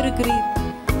ஏற்படுத்தி வைத்திருக்கிறீர்.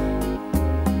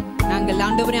 நாங்கள்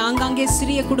ஆண்டவரே ஆங்காங்கே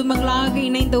சிறிய குடும்பங்களாக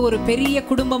இணைந்த ஒரு பெரிய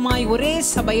குடும்பமாய் ஒரே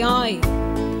சபையாய்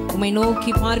உம்மை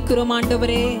நோக்கி பார்க்கிறோம்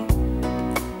ஆண்டவரே.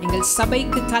 எங்கள்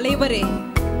சபைக்கு தலைவரே,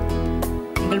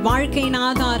 எங்கள் வாழ்க்கையின்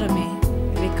ஆதாரமே,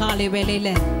 காலை வேளையில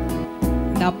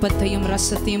இந்த அப்பத்தையும்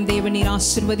ரசத்தையும் தேவனீர்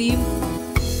ஆசீர்வதியும்.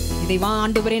 இதை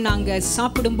ஆண்டவரே நாங்க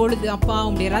சாப்பிடும் பொழுது அப்பா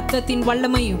உம்முடைய ரத்தத்தின்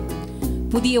வல்லமையும்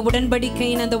புதிய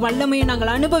உடன்படிக்கையின் அந்த வல்லமையை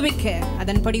நாங்கள் அனுபவிக்க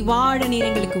அதன்படி வாழ நீர்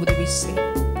எங்களுக்கு உதவி செய்.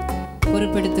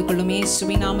 பொறுப்பெடுத்துக் கொள்ளும்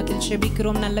இயேசுவின் நாமத்தில்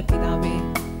ஜெபிக்கிறோம் நல்ல பிதாவே,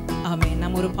 ஆமென்.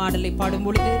 நாம் ஒரு பாடலை பாடும்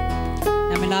பொழுது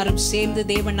நம்ம எல்லாரும் சேர்ந்து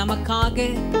தேவன் நமக்காக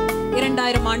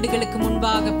 2000 ஆண்டுகளுக்கு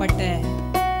முன்பாகப்பட்ட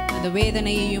அந்த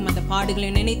வேதனையையும் அந்த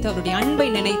பாடுகளையும் நினைத்து அவருடைய அன்பை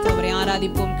நினைத்து அவரை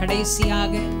ஆராதிப்போம்.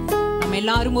 கடைசியாக நாம்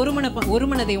எல்லாரும் ஒரு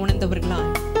மனதை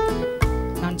உணர்ந்தவர்களாய்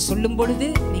நான் சொல்லும் பொழுது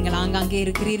நீங்கள் ஆங்காங்கே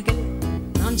இருக்கிறீர்கள்,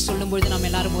 நான் சொல்லும் பொழுது நாம்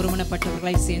எல்லாரும்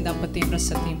ஒருமனப்பட்டவர்களாய் சேர்ந்து அப்பத்தையும்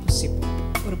ரசத்தையும் புசிப்போம்.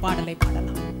 ஒரு பாடலை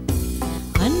பாடலாம்.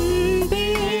 அன்பே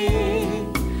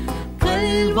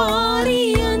கல்வாரி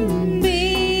அன்பே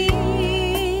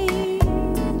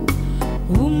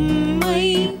உம்மை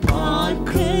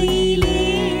பார்க்கையிலே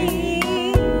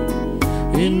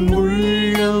என்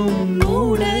உள்ளம்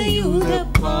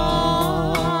நுழையுதப்பா.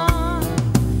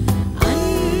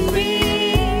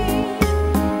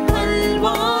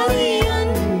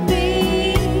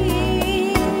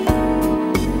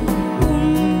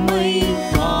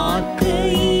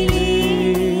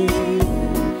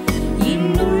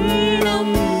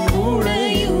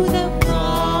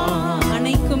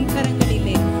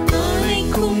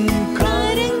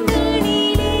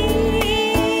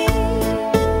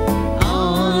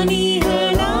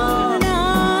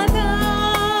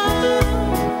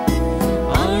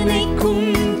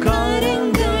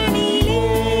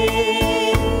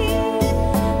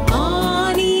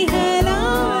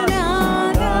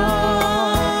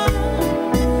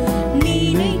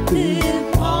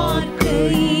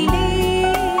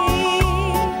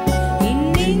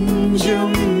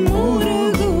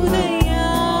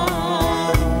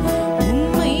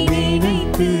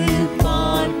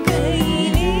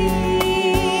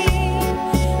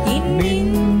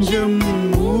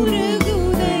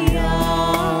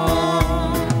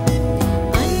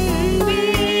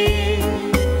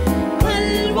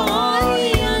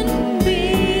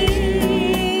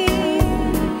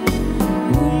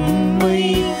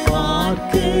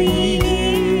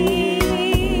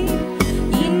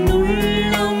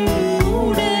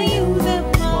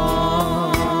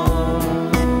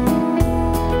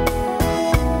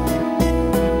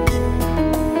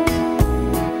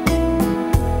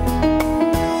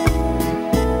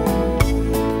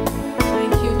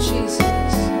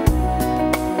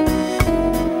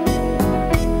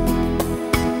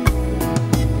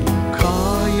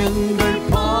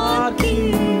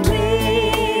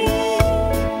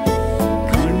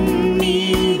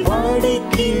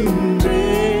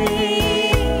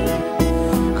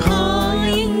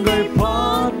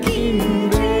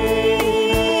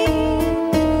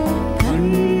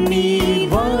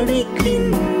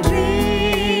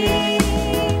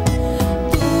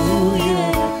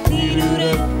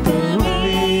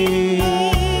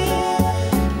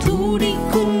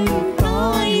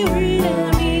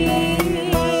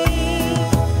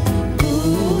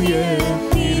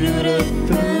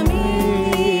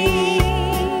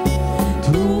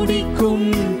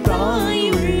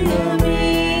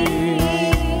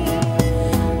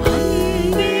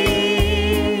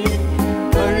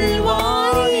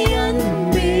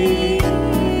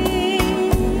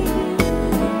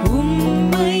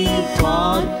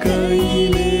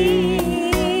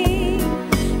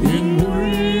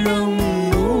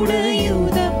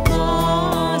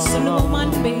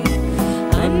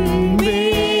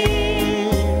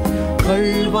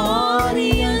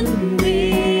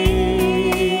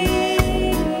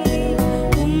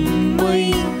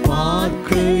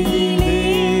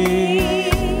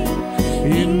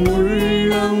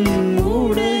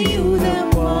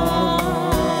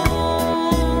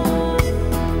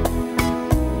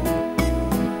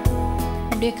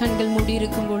 கண்கள் மூடி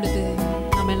இருக்கும் பொழுது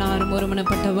நாம் எல்லாரும்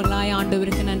ஒருமனப்பட்டவர்களாய்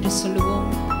ஆண்டவருக்கு நன்றி சொல்லுவோம்.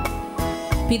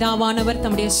 பிதாவானவர்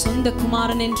தம்முடைய சொந்த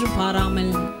குமாரன் என்று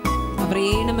பாராமல்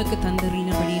அவரையே நமக்கு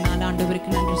தந்தருளினபடியினால் ஆண்டவருக்கு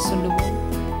நன்றி சொல்லுவோம்.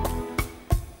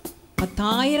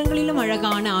 10,000ங்களிலும்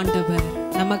அழகான ஆண்டவர்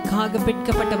நமக்காக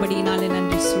பிற்கப்பட்டபடியினாலே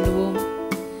நன்றி சொல்லுவோம்.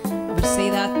 அவர்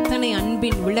செய்த அத்தனை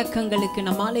அன்பின் விளக்கங்களுக்கு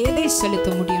நம்மால் எதை செலுத்த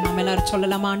முடியும்? நம்ம எல்லாரும்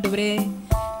சொல்லலாம், ஆண்டவரே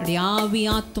என்னுடைய ஆவி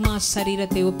ஆத்மா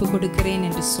சரீரத்தை ஒப்பு கொடுக்கிறேன்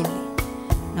என்று சொல்லி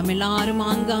நம்ம எல்லாரும்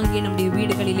ஆங்காங்கே நம்முடைய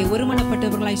வீடுகளிலே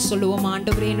ஒருமனப்பட்டவர்களாய் சொல்லுவோம்.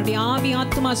 ஆண்டவரே என்னுடைய ஆவி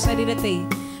ஆத்மா சரீரத்தை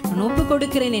நான் ஒப்பு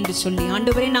கொடுக்கிறேன் என்று சொல்லி,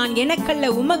 ஆண்டவரே நான் எனக்கல்ல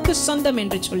உமக்கு சொந்தம்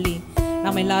என்று சொல்லி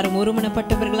நாம் எல்லாரும்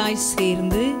ஒருமனப்பட்டவர்களாய்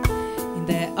சேர்ந்து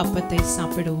இந்த அப்பத்தை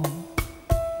சாப்பிடுவோம்.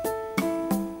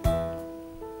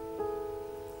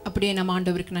 அப்படியே நம்ம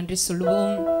ஆண்டவருக்கு நன்றி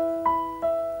சொல்லுவோம்.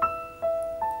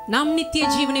 நாம் நித்திய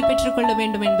ஜீவனை பெற்றுக்கொள்ள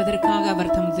வேண்டும் என்பதற்காக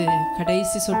அவர் தமது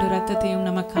கடைசி சொட்டு ரத்தத்தையும்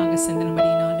நமக்காக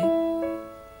சிந்தினபடியினாலே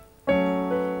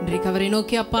இன்றைக்கு அவரை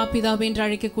நோக்கி அப்பா பிதாவே என்று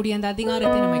அழைக்கக்கூடிய அந்த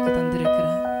அதிகாரத்தை நமக்கு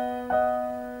தந்திருக்கிறார்.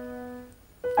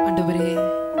 ஆண்டவரே,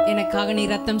 எனக்காக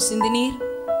நீர் ரத்தம் சிந்தினீர்,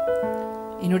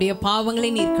 என்னுடைய பாவங்களை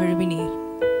நீர் கழுவினீர்,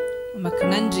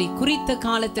 உமக்கு நன்றி. குறித்த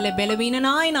காலத்துல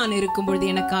பலவீனனாய் நான் இருக்கும் பொழுது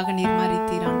எனக்காக நீர்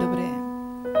மரித்தீர் ஆண்டவரே.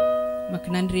 உமக்கு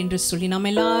நன்றி என்று சொல்லி நாம்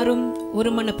எல்லாரும்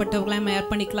ஒருமனப்பட்டவர்களாய்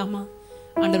அர்ப்பணிக்கலாமா?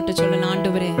 ஆண்டவர்கிட்ட சொல்லலாம்,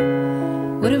 ஆண்டவரே,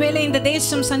 ஒருவேளை இந்த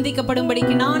தேசம்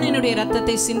சந்திக்கப்படும்படிக்கு நான் என்னுடைய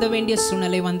ரத்தத்தை சிந்த வேண்டிய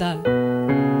சூழ்நிலை வந்தால்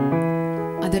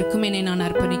அதற்கும் என்னை நான்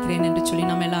அர்ப்பணிக்கிறேன் என்று சொல்லி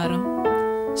நாம் எல்லாரும்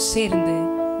சேர்ந்து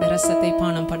இந்த ரசத்தை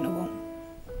பானம் பண்ணுவோம்.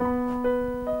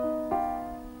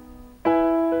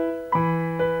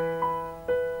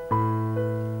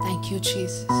 Thank you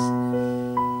Jesus.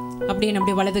 அப்படியே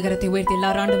நம்முடைய வலது கரத்தை உயர்த்தி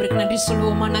எல்லாரும் ஆண்டவருக்கு நன்றி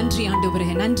சொல்லுவோமா? நன்றி ஆண்டவரே,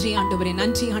 நன்றி ஆண்டவரே,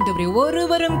 நன்றி ஆண்டவரே.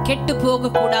 ஒருவரும் கெட்டு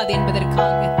போக கூடாது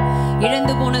என்பதற்காக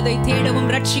இழந்து போனதை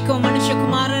தேடவும் ரட்சிக்கவும்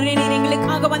மனுஷகுமாரரே நீர்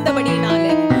எங்களுக்காக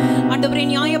வந்தபடியினாலே ஆண்டவரே,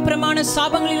 நியாயப்பிரமாண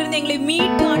சாபங்களிலிருந்து எங்களை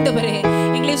மீட்டு ஆண்டவரே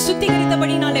எங்களை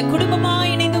சுத்திகரித்தபடினாலே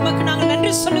குடும்பமாய் இணைந்து உமக்கு நாங்கள்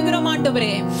நன்றி சொல்லுகிறோம்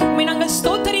ஆண்டவரே. உம்மை நாங்கள்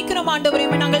ஸ்தோத்தரிக்கிறோம் ஆண்டவரே,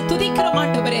 உம்மை நாங்கள் துதிக்கிறோம்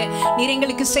ஆண்டவரே. நீர்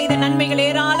எங்களுக்கு செய்த நன்மைகள்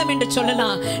ஏராளம் என்று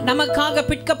சொல்லலாம். நமக்காக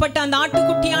பிற்கப்பட்ட அந்த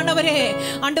ஆட்டுக்குட்டியானவரே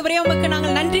ஆண்டவரே, உமக்கு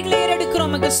நாங்கள் நன்றிகளை ஏறெடுக்கிறோம்,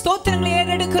 உமக்கு ஸ்தோத்திரங்களை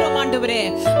ஏறெடுக்கிறோம் ஆண்டவரே.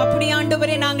 அப்படி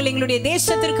ஆண்டவரே, நாங்கள் எங்களுடைய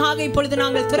தேசத்திற்காக இப்பொழுது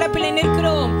நாங்கள் திறப்பிலே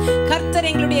நிற்கிறோம். கர்த்தர்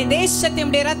எங்களுடைய தேசத்தை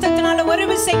உம்முடைய இரத்தத்தினால ஒரு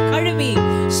விசை கழுவி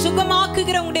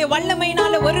சுகமாக்குகிற உம்முடைய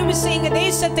வல்லமையினால ஒரு விசை எங்க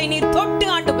தேசத்தை நீர் தொட்டு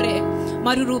ஆண்டவரே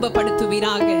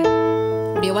மறுரூபப்படுத்துவீராக.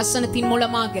 உம்முடைய வசனத்தின்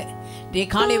மூலமாக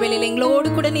காலை வேளையில் எங்களோடு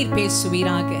கூட நீர்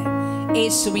பேசுவீராக.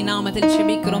 இயேசுவின் நாமத்தில்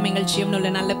ஜெபிக்கிறோம் எங்கள் ஜீவனுள்ள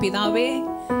நல்ல பிதாவே.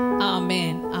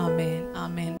 ஆமென், ஆமென்,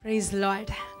 ஆமென். Praise the Lord.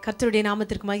 கர்த்தருடைய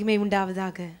நாமத்திற்கு மகிமை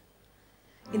உண்டாவதாக.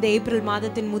 இந்த ஏப்ரல்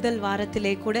மாதத்தின் முதல்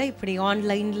வாரத்திலே கூட இப்படி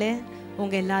ஆன்லைன்ல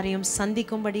உங்க எல்லாரையும்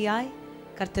சந்திக்கும்படியாய்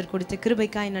கர்த்தர் கொடுத்த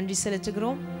கிருபைக்காய் நன்றி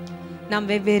செலுத்துகிறோம். நாம்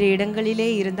வெவ்வேறு இடங்களிலே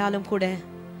இருந்தாலும் கூட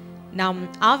நாம்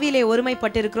ஆவியிலே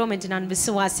ஒருமைப்பட்டிருக்கிறோம் என்று நான்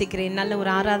விசுவாசிக்கிறேன். நல்ல ஒரு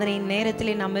ஆராதனையின்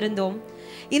நேரத்திலே நாம் இருந்தோம்.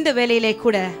 இந்த வேளையிலே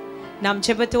கூட நாம்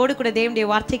ஜெபத்தோடு கூட தேவனுடைய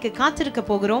வார்த்தைக்கு காத்திருக்க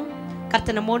போகிறோம்.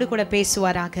 கர்த்தர் நம்மோடு கூட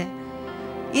பேசுவாராக.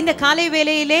 இந்த காலை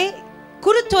வேளையிலே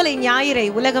குருத்தோலை ஞாயிறை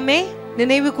உலகமே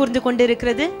நினைவு கூர்ந்து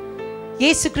கொண்டிருக்கிறது.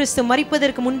 இயேசு கிறிஸ்து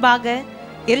மரிப்பதற்கு முன்பாக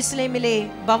எருசலேமிலே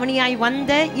பவனியாய்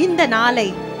வந்த இந்த நாளை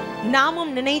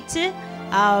நாமும் நினைத்து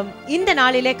இந்த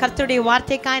நாளிலே கர்த்தருடைய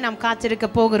வார்த்தைக்காய் நாம் காத்திருக்க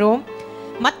போகிறோம்.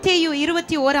 மத்தேயு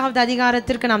 21வது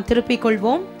அதிகாரத்திற்கு நாம் திருப்பிக்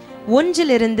கொள்வோம்.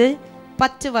 1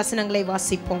 10 வசனங்களை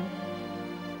வாசிப்போம்.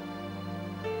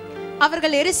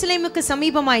 அவர்கள் எருசலேமுக்கு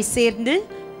சமீபமாய் சேர்ந்து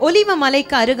ஒலிவ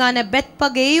மலைக்கு அருகான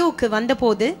பெத்பகேயுக்கு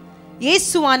வந்தபோது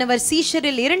இயேசுவானவர்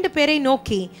சீஷரில் 2 பேரை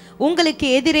நோக்கி, உங்களுக்கு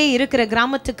எதிரே இருக்கிற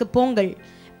கிராமத்துக்கு போங்கள்.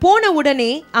 போன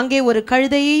உடனே அங்கே ஒரு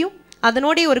கழுதையையும்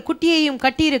அதனோட ஒரு குட்டியையும்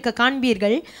கட்டியிருக்க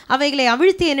காண்பீர்கள். அவைகளை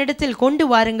அவிழ்த்து என்னிடத்தில் கொண்டு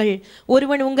வாருங்கள்.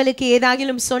 ஒருவன் உங்களுக்கு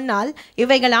ஏதாகிலும் சொன்னால்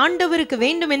இவைகள் ஆண்டவருக்கு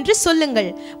வேண்டும் என்று சொல்லுங்கள்,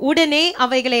 உடனே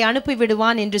அவைகளை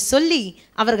அனுப்பிவிடுவான் என்று சொல்லி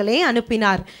அவர்களை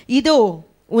அனுப்பினார். இதோ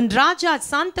உன் ராஜா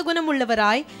சாந்த குணம்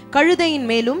உள்ளவராய் கழுதையின்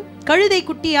மேலும் கழுதை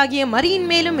குட்டியாகிய மரியின்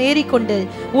மேலும் ஏறிக்கொண்டு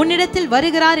உன்னிடத்தில்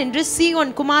வருகிறார் என்று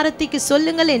சீயோன் குமாரத்திக்கு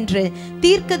சொல்லுங்கள் என்று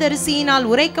தீர்க்கதரிசியினால்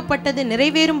உரைக்கப்பட்டது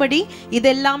நிறைவேறும்படி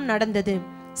இதெல்லாம் நடந்தது.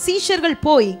 சீஷர்கள்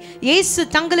போய் இயேசு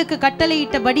தங்களுக்கு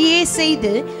கட்டளையிட்டபடியே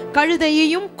செய்து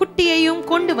கழுதையையும் குட்டியையும்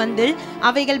கொண்டு வந்து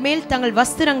அவைகள் மேல் தங்கள்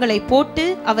வஸ்திரங்களை போட்டு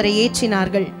அவரை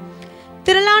ஏற்றினார்கள்.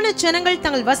 திரளான ஜனங்கள்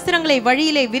தங்கள் வஸ்திரங்களை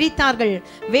வழியிலே விரித்தார்கள்.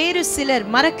 வேறு சிலர்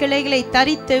மரக்கிளைகளை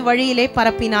தரித்து வழியிலே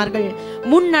பரப்பினார்கள்.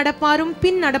 முன் நடப்பாரும்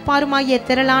பின் நடப்பாருமாகிய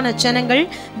திரளான ஜனங்கள்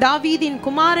தாவீதின்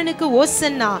குமாரனுக்கு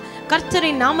ஓசன்னா,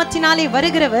 கர்த்தரின் நாமத்தினாலே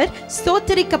வருகிறவர்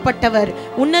ஸ்தோத்திரிக்கப்பட்டவர்,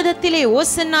 உன்னதத்திலே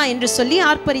ஓசன்னா என்று சொல்லி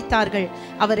ஆர்ப்பரித்தார்கள்.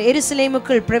 அவர்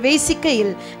எருசலேமுக்குள்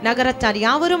பிரவேசிக்கையில் நகரத்தார்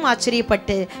யாவரும்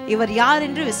ஆச்சரியப்பட்டு இவர் யார்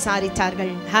என்று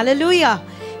விசாரித்தார்கள். ஹல்லேலூயா.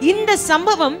 இந்த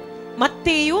சம்பவம்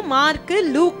மத்தேயு, மார்க்கு,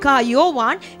 லூக்கா,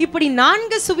 யோவான் இப்படி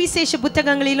 4 சுவிசேஷ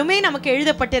புத்தகங்களிலுமே நமக்கு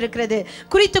எழுதப்பட்டிருக்கிறது.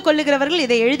 குறித்து கொள்ளுகிறவர்கள்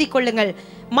இதை எழுதி கொள்ளுங்கள்.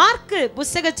 மார்க்கு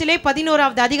புத்தகத்திலே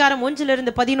 11வது அதிகாரம் 1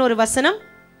 11 வசனம்,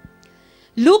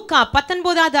 லூக்கா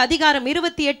 19வது அதிகாரம்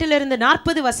 28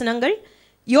 40 வசனங்கள்,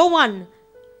 யோவான்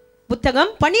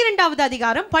புத்தகம் 12வது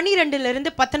அதிகாரம் 12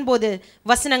 19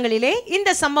 வசனங்களிலே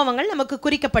இந்த சம்பவங்கள் நமக்கு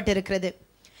குறிக்கப்பட்டிருக்கிறது.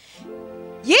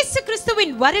 இயேசு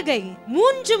கிறிஸ்துவின் வருகை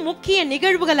 3 முக்கிய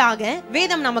நிகழ்வுகளாக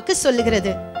வேதம் நமக்கு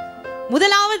சொல்லுகிறது.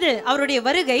 முதலாவது அவருடைய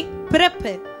வருகை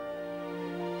பிறப்பு.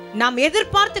 நாம்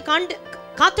எதிர்பார்த்து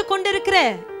காத்து கொண்டிருக்கிற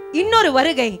இன்னொரு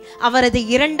வருகை அவரது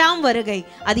 2ஆம் வருகை.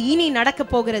 அது இனி நடக்க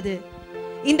போகிறது.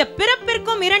 இந்த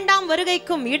பிறப்பிற்கும் 2ஆம்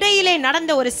வருகைக்கும் இடையிலே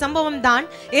நடந்த ஒரு சம்பவம் தான்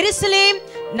எருசலேம்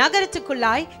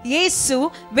நகரத்துக்குள்ளாய் இயேசு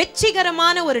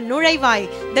வெற்றிகரமான ஒரு நுழைவாய்,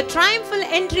 the triumphal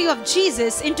entry of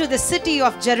Jesus into the city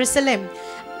of Jerusalem.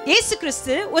 இயேசு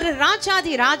கிறிஸ்து ஒரு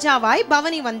ராஜாதி ராஜாவாய்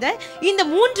பவனி வந்த இந்த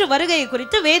 3 வருகையை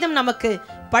குறித்து வேதம் நமக்கு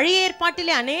பழைய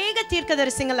ஏற்பாட்டிலே அநேக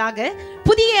தீர்க்கதரிசிகளாக,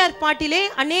 புதிய ஏற்பாட்டிலே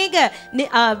அநேக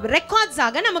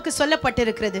ரெக்கார்ட்ஸாக நமக்கு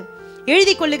சொல்லப்பட்டிருக்கிறது.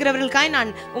 எழுதி கொள்ளுகிறவர்களுக்காய்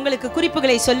நான் உங்களுக்கு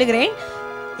குறிப்புகளை சொல்லுகிறேன்.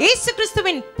 இயேசு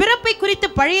கிறிஸ்துவின் பிறப்பை குறித்து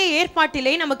பழைய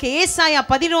ஏற்பாட்டிலே நமக்கு ஏசாயா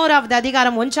 11வது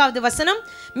அதிகாரம் 1வது வசனம்,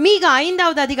 மீகா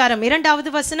 5வது அதிகாரம்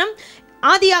 2வது வசனம்,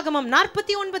 ஆதியாகமம்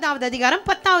 49வது அதிகாரம்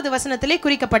 10வது வசனத்திலே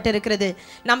குறிக்கப்பட்டிருக்கிறது.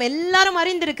 நாம் எல்லாரும்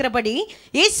அறிந்திருக்கிறபடி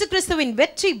இயேசு கிறிஸ்துவின்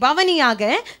வெற்றி பவனியாக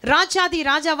ராஜாதி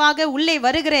ராஜாவாக உள்ளே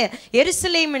வருகிற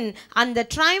எருசலேமின் அந்த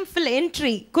ட்ரையம்ஃபல்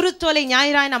என்ட்ரி குருத்தோலை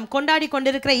ஞாயிறாய் நாம் கொண்டாடி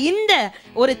கொண்டிருக்கிற இந்த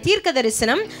ஒரு தீர்க்க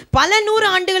தரிசனம் பல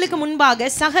 100 ஆண்டுகளுக்கு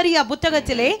முன்பாக சகரியா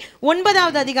புத்தகத்திலே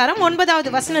 9வது அதிகாரம்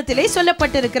 9வது வசனத்திலே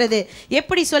சொல்லப்பட்டிருக்கிறது.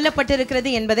 எப்படி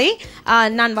சொல்லப்பட்டிருக்கிறது என்பதை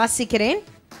நான் வாசிக்கிறேன்.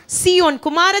 சீயோன்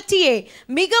குமாரத்தியே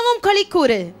மிகவும்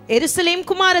களிக்கூறு, எருசலேம்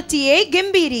குமாரத்தியே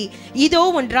கெம்பீரி, இதோ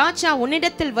உன் ராஜா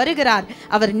உன்னிடத்தில் வருகிறார்,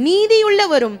 அவர்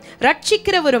நீதியுள்ளவரும்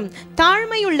ரட்சிக்கிறவரும்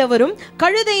தாழ்மையுள்ளவரும்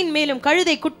கழுதையின் மேலும்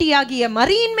கழுதை குட்டியாகிய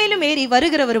மரியின் மேலும் ஏறி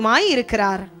வருகிறவருமாய்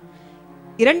இருக்கிறார்.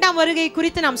 இரண்டாம் வருகை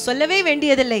குறித்து நாம் சொல்லவே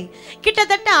வேண்டியதில்லை.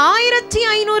 கிட்டத்தட்ட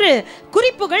 1500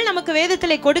 குறிப்புகள் நமக்கு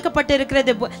வேதத்திலே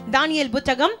கொடுக்கப்பட்டிருக்கிறது. தானியேல்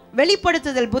புத்தகம்,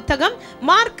 வெளிப்படுத்துதல் புத்தகம்,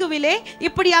 மார்க்குவிலே,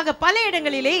 இப்படியாக பல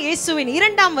இடங்களிலே இயேசுவின்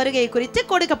இரண்டாம் வருகை குறித்து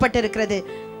கொடுக்கப்பட்டிருக்கிறது.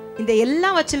 இந்த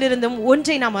எல்லாவற்றிலிருந்தும்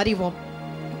ஒன்றை நாம் அறிவோம்,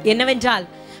 என்னவென்றால்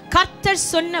கர்த்தர்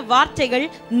சொன்ன வார்த்தைகள்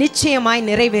நிச்சயமாய்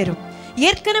நிறைவேறும்.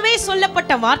 ஏற்கனவே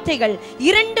சொல்லப்பட்ட வார்த்தைகள்,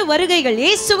 2 வருகைகள்,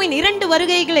 இயேசுவின் 2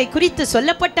 வருகைகளை குறித்து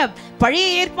சொல்லப்பட்ட பழைய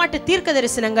ஏற்பாட்டு தீர்க்க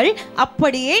தரிசனங்கள்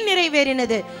அப்படியே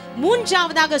நிறைவேறினது.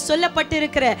 மூன்றாவதாக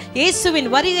சொல்லப்பட்டிருக்கிற இயேசுவின்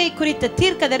வருகை குறித்த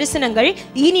தீர்க்க தரிசனங்கள்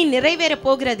இனி நிறைவேற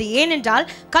போகிறது. ஏனென்றால்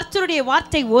கர்த்தருடைய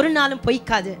வார்த்தை ஒரு நாளும்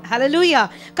பொய்க்காது. ஹல்லேலூயா!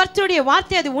 கர்த்தருடைய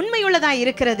வார்த்தை அது உண்மையுள்ளதாய்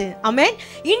இருக்கிறது. ஆமென்.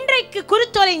 இன்றைக்கு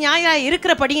குருத்தோலை ஞாயிறாய்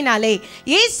இருக்கிறபடியினாலே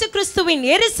இயேசு கிறிஸ்துவின்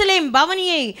எருசலேம்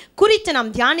பவனியை குறித்து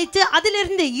நாம் தியானித்து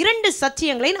அதிலிருந்து 2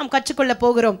 சத்தியங்களை நாம் கற்றுக்கொள்ள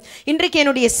போகிறோம். இன்றைக்கு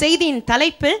என்னுடைய செய்தியின்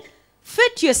தலைப்பு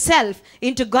Fit yourself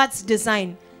into God's design.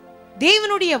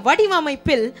 தேவனுடைய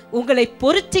வடிவமைப்பில் உங்களை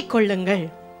பொருத்திக் கொள்ளுங்கள்.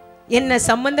 என்ன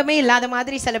சம்பந்தமே இல்லாத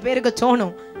மாதிரி சில பேருக்கு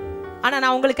தோணும். ஆனா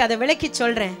நான் உங்களுக்கு அதை விளக்கி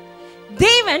சொல்றேன்.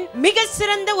 தேவன் மிக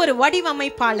சிறந்த ஒரு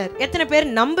வடிவமைப்பாளர். எத்தனை பேர்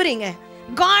நம்புறீங்க?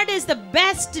 God is the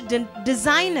best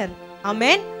designer.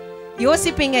 ஆமென்.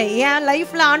 யோசிப்பீங்க, என்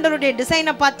லைஃப்ல ஆண்டவருடைய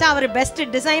டிசைனை பார்த்தா அவர் பெஸ்ட்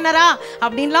டிசைனரா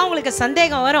அப்படின்லாம் உங்களுக்கு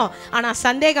சந்தேகம் வரும். ஆனா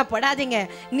சந்தேகப்படாதீங்க.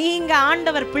 நீங்க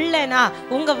ஆண்டவர் பிள்ளைனா,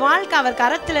 உங்க வாழ்க்கை அவர்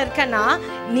கரத்துல இருக்கனா,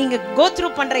 நீங்க கோத்ரூ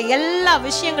பண்ற எல்லா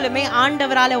விஷயங்களுமே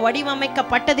ஆண்டவரால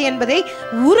வடிவமைக்கப்பட்டது என்பதை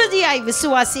உறுதியாய்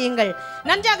விசுவாசியுங்கள்.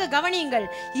 நன்றாக கவனியுங்கள்.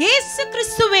 இயேசு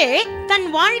கிறிஸ்துவே தன்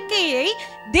வாழ்க்கையை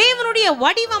தேவனுடைய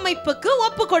வடிவமைப்புக்கு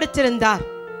ஒப்பு கொடுத்திருந்தார்.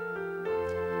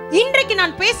 இன்றைக்கு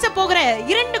நான் பேச போகிற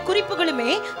 2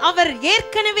 குறிப்புகளுமே அவர்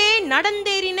ஏற்கனவே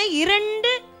நடந்தேறின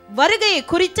 2 வருகையை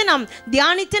குறித்து நாம்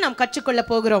தியானித்து நாம் கற்றுக்கொள்ள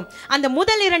போகிறோம். அந்த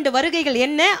முதல் 2 வருகைகள்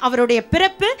என்ன? அவருடைய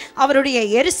பிறப்பு, அவருடைய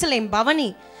எருசலேம் பவனி.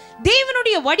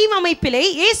 தேவனுடைய வடிவமைப்பிலே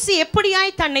இயேசு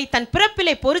எப்படியாய் தன்னை தன்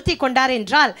பிறப்பிலே பொருத்தி கொண்டார்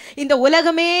என்றால், இந்த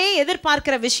உலகமே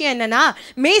எதிர்பார்க்கிற விஷயம் என்னன்னா,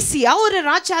 மேசியா ஒரு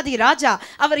ராஜாதி ராஜா,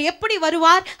 அவர் எப்படி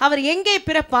வருவார், அவர் எங்கே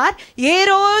பிறப்பார்?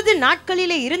 ஏரோது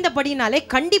நாட்களிலே இருந்தபடினாலே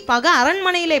கண்டிப்பாக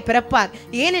அரண்மனையிலே பிறப்பார்.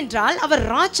 ஏனென்றால் அவர்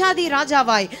ராஜாதி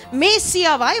ராஜாவாய்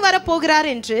மேசியாவாய் வரப்போகிறார்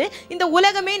என்று இந்த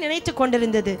உலகமே நினைத்து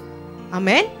கொண்டிருந்தது.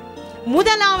 ஆமென்.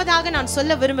 முதலாவதாக நான்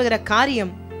சொல்ல விரும்புகிற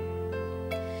காரியம்,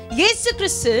 இயேசு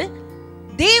கிறிஸ்து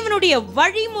தேவனுடைய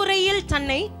வழிமுறையில்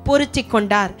தன்னை பொருத்திக்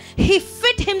கொண்டார். He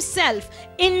fit himself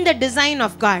in the design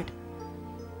of God.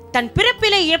 தன்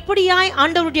பிறப்பிலே எப்படியாய்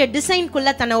ஆண்டவருடைய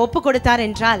டிசைன்குள்ள தன்னை ஒப்பு கொடுத்தார்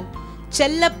என்றால்,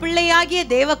 செல்ல பிள்ளையாகிய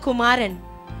தேவகுமாரன்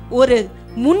ஒரு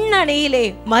முன்னணியிலே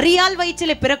மரியாள்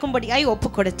வயிற்றிலே பிறக்கும்படியாய்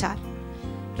ஒப்பு கொடுத்தார்.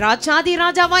 ராஜாதி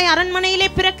ராஜாவாய் அரண்மனையிலே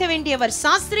பிறக்க வேண்டியவர்.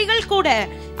 சாஸ்திரிகள் கூட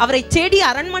அவரை தேடி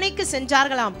அரண்மனைக்கு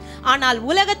சென்றார்களாம். ஆனால்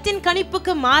உலகத்தின்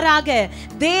கணிப்புக்கு மாறாக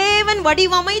தேவன்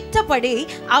வடிவமைத்தபடி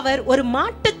அவர் ஒரு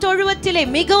மாட்டுத் தொழுவத்திலே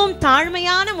மிகவும்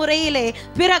தாழ்மையான முறையிலே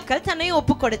பிறக்க தன்னை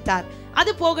ஒப்பு கொடுத்தார்.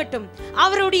 அது போகட்டும்,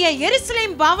 அவருடைய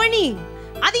எருசலேம் பவனி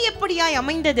அது எப்படியாய்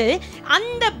அமைந்தது?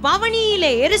 அந்த பவனியிலே,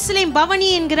 எருசலேம் பவனி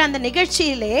என்கிற அந்த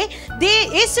நிகழ்ச்சியிலே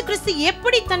இயேசு கிறிஸ்து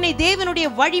எப்படி தன்னை தேவனுடைய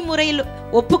வழிமுறையில்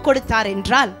ஒப்பு கொடுத்தார்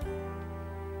என்றால்,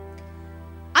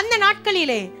 அந்த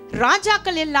நாட்களிலே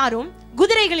ராஜாக்கள் எல்லாரும்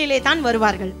குதிரைகளிலே தான்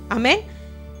வருவார்கள். ஆமென்.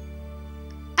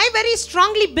 I very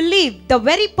strongly believe the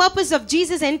very purpose of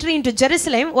Jesus entry into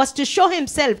Jerusalem was to show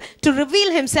himself, to reveal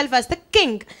himself as the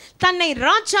king. தன்னை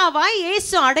ராஜாவாய்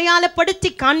இயேசு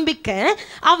அடையாளப்படுத்தி காண்பிக்க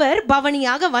அவர்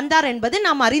பவனியாக வந்தார் என்பது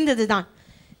நாம் அறிந்ததுதான்.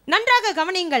 நன்றாக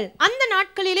கவனியுங்கள். அந்த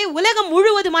நாட்களிலே உலகம்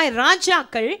முழுவதுமாய்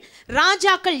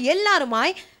ராஜாக்கள்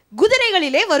எல்லாருமாய்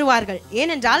குதிரைகளிலே வருவார்கள்.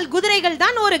 ஏனென்றால் குதிரைகள்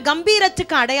தான் ஒரு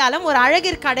கம்பீரத்துக்கு அடையாளம், ஒரு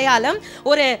அழகிற்கு அடையாளம்,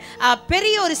 ஒரு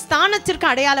பெரிய ஒரு ஸ்தானத்திற்கு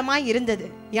அடையாளமாய் இருந்தது.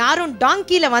 யாரும்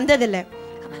டாங்கியில வந்ததில்லை.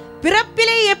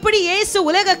 பிறப்பிலே எப்படி இயேசு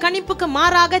உலக கணிப்புக்கு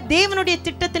மாறாக தேவனுடைய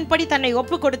திட்டத்தின்படி தன்னை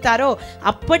ஒப்பு கொடுத்தாரோ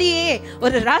அப்படியே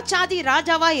ஒரு ராஜாதி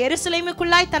ராஜாவாய்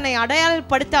எருசலேமுக்குள்ளாய் தன்னை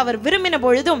அடையாளப்படுத்த அவர் விரும்பின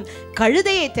பொழுதும்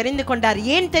கழுதையை தெரிந்து கொண்டார்.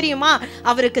 ஏன் தெரியுமா?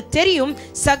 அவருக்கு தெரியும்,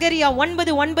 சகரியா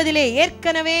 9:9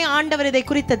 ஏற்கனவே ஆண்டவர் இதை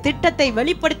குறித்த திட்டத்தை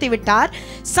வெளிப்படுத்தி விட்டார்.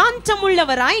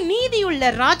 சாந்தமுள்ளவராய்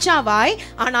நீதியுள்ள ராஜாவாய்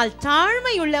ஆனால்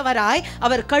தாழ்மையுள்ளவராய்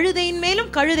அவர் கழுதையின்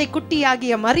மேலும் கழுதை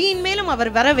குட்டியாகிய மரியின் மேலும்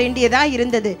அவர் வர வேண்டியதாய்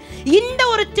இருந்தது. இந்த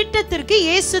ஒரு திட்டத்திற்கு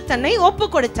இயேசு தன்னை ஒப்பு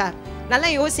கொடுத்தார். நல்லா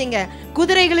யோசிங்க.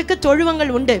 குதிரைகளுக்கு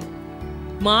தொழுவங்கள் உண்டு,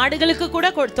 மாடுகளுக்கு கூட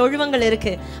தொழுவங்கள்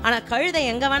இருக்கு. ஆனா கழுதை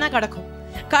எங்க வேணா கிடக்கும்,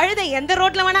 கழுதை எந்த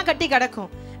ரோட்ல வேணா கட்டி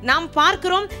கிடக்கும். நாம்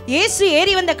பார்க்கிறோம், இயேசு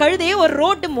ஏறி வந்த கழுதையே ஒரு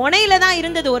ரோட்டு முனையில தான்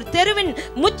இருந்தது, ஒரு தெருவின்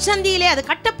முச்சந்தியிலே அது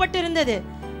கட்டப்பட்டு இருந்தது.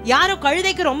 யாரும்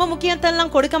கழுதைக்கு ரொம்ப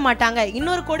முக்கியத்துவம் கொடுக்க மாட்டாங்க.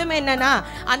 இன்னொரு கொடுமை என்னன்னா,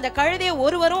 அந்த கழுதையை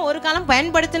ஒருவரும் ஒரு காலம்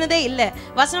பயன்படுத்தினதே இல்லை.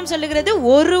 வசனம் சொல்லுகிறது,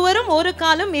 ஒருவரும் ஒரு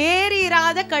காலம்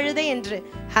ஏறிராத கழுதை என்று.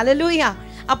 ஹல்லேலூயா.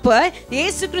 அப்ப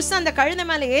இயேசு கிறிஸ்து அந்த கழுதை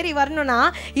மேல ஏறி வரணும்னா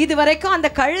இது வரைக்கும் அந்த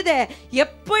கழுதை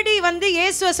எப்படி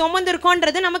இயேசுவை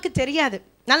சுமந்திருக்கோன்றது நமக்கு தெரியாது.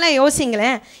 நல்லா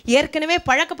யோசிங்களேன். ஏற்கனவே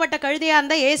பழக்கப்பட்ட கழுதையா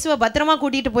இருந்தா இயேசுவை பத்திரமா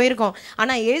கூட்டிட்டு போயிருக்கோம்.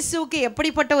 ஆனா இயேசுவுக்கு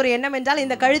எப்படிப்பட்ட ஒரு எண்ணம் என்றால்,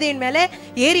 இந்த கழுதையின் மேலே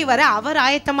ஏறி வர அவர்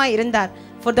ஆயத்தமா இருந்தார்.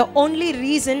 For the only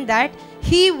reason that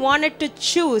he wanted to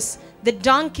choose the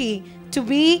donkey to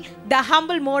be the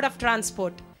humble mode of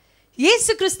transport.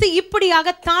 இயேசு கிறிஸ்து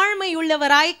இப்படியாக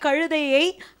தாழ்மையுள்ளவராய் கழுதையை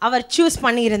அவர் சூஸ்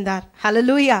பண்ணியிருந்தார்.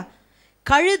 ஹல்லேலூயா.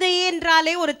 கழுதை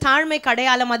என்றாலே ஒரு தாழ்மை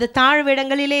அடையாளம். அது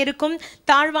தாழ்விடங்களிலே இருக்கும்,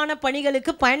 தாழ்வான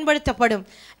பணிகளுக்கு பயன்படுத்தப்படும்.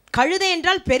 கழுதை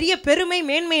என்றால் பெரிய பெருமை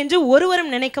மேன்மை என்று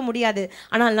ஒருவரும் நினைக்க முடியாது.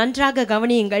 ஆனால் நன்றாக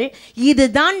கவனியுங்கள்,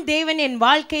 இதுதான் தேவன் என்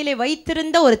வாழ்க்கையிலே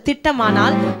வைத்திருந்த ஒரு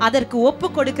திட்டமானால் அதற்கு ஒப்பு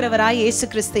கொடுக்கிறவராய் இயேசு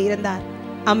கிறிஸ்து இருந்தார்.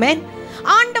 ஆமென்.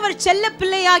 ஆண்டவர் செல்ல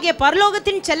பிள்ளையாகிய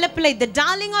பரலோகத்தின் செல்ல பிள்ளை, the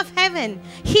darling of heaven,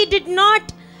 he did not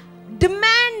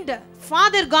demand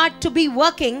Father God to be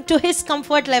working to his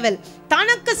comfort level.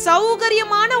 தனக்கு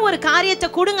சௌகரியமான ஒரு காரியத்தை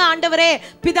கொடுங்க ஆண்டவரே,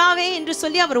 பிதாவே என்று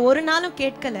சொல்லி அவர் ஒரு நாளும்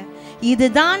கேட்கல.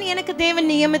 இதுதான் எனக்கு தேவன்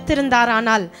நியமித்திருந்தார்,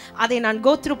 ஆனால் அதை நான்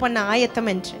கோத்ரூ பண்ண ஆயத்தம்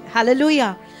என்று. ஹல்லேலூயா.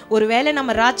 ஒருவேளை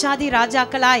நம்ம ராஜாதி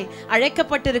ராஜாக்களாய்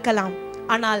அழைக்கப்பட்டிருக்கலாம்,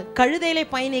 ஆனால் கழுதையிலே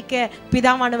பயணிக்க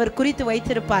பிதாவானவர் குறித்து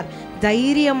வைத்திருப்பார்.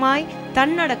 தைரியமாய்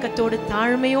தன்னடக்கத்தோடு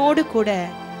தாழ்மையோடு கூட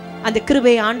அந்த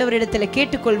கிருபை ஆண்டவரிடத்தில்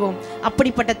கேட்டுக்கொள்வோம்.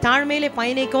 அப்படிப்பட்ட தாழ்மையிலே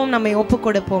பயணிக்கவும் நம்மை ஒப்பு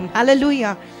கொடுப்போம்.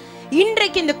 ஹல்லேலூயா.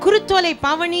 இன்றைக்கு இந்த குருத்தோலை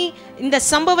பவனி இந்த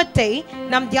சம்பவத்தை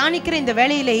நாம் தியானிக்கிற இந்த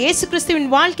வேளையிலே இயேசு கிறிஸ்துவின்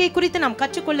வாழ்க்கை குறித்து நாம்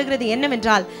கற்றுக்கொள்ளுகிறது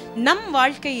என்னவென்றால், நம்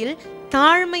வாழ்க்கையில்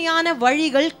தாழ்மையான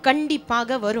வழிகள்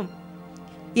கண்டிப்பாக வரும்.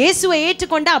 இயேசுவை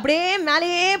ஏற்றுக்கொண்டு அப்படியே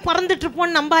மேலேயே பறந்துட்டு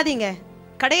இருப்போம்னு நம்பாதீங்க,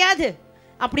 கிடையாது.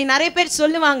 அப்படி நிறைய பேர்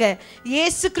சொல்லுவாங்க.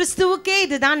 இயேசு கிறிஸ்துவுக்கே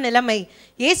இதுதான் நிலைமை.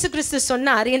 இயேசு கிறிஸ்து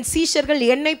சொன்னார், என் சீஷர்கள்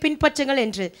என்னை பின்பற்றுங்கள்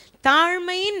என்று.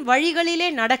 தாழ்மையின் வழிகளிலே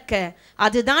நடக்க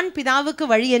அதுதான் பிதாவுக்கு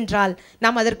வழி என்றால்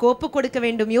நாம் அதற்கு ஒப்பு கொடுக்க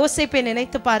வேண்டும். யோசேப்பை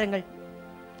நினைத்து பாருங்கள்.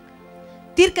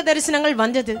 தீர்க்க தரிசனங்கள்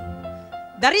வந்தது,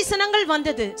 தரிசனங்கள்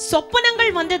வந்தது,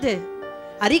 சொப்பனங்கள் வந்தது,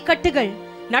 அரிக்கட்டுகள்,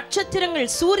 நட்சத்திரங்கள்,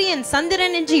 சூரியன்,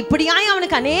 சந்திரன் என்று இப்படியாய்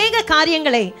அவனுக்கு அநேக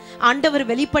காரியங்களை ஆண்டவர்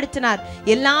வெளிப்படுத்தினார்.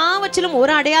 எல்லாவற்றிலும்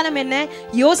ஒரு அடையாளம் என்ன?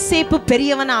 யோசேப்பு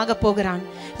பெரியவன் ஆக போகிறான்,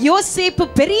 யோசேப்பு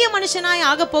பெரிய மனுஷனாய்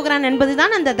ஆக போகிறான்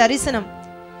என்பதுதான் அந்த தரிசனம்.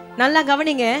 நல்லா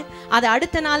கவனிங்க. அது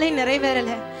அடுத்த நாளே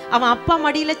நிறைவேறல. அவன் அப்பா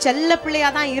மடியில செல்ல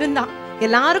பிள்ளையா தான் இருந்தான்.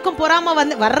 எல்லாருக்கும் பொறாம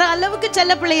வர்ற அளவுக்கு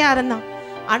செல்ல பிள்ளையா இருந்தான்.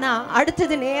 ஆனா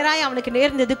அடுத்தது நேராய் அவனுக்கு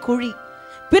நேர்ந்தது குழி.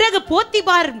 பிறகு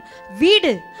போத்திபார்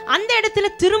வீடு, அந்த இடத்துல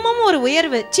திரும்பவும் ஒரு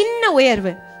உயர்வு, சின்ன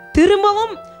உயர்வு,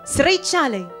 திரும்பவும்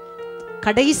சிறைச்சாலை,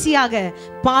 கடைசியாக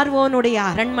பார்வோனுடைய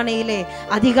அரண்மனையிலே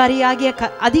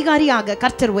அதிகாரியாக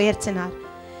கர்த்தர் உயர்த்தினார்.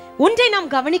 ஒன்றை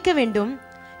நாம் கவனிக்க வேண்டும்.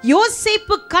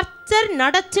 யோசேப்பு கர்த்தர்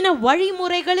நடத்தின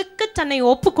வழிமுறைகளுக்கு தன்னை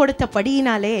ஒப்பு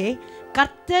கொடுத்தபடியினாலே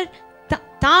கர்த்தர்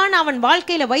தான் அவன்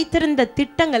வாழ்க்கையில வைத்திருந்த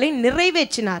திட்டங்களை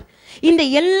நிறைவேற்றினார். இந்த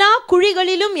எல்லா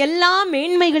குழிகளிலும், எல்லா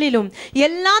மேன்மைகளிலும்,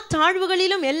 எல்லா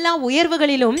தாழ்வுகளிலும், எல்லா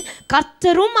உயர்வுகளிலும்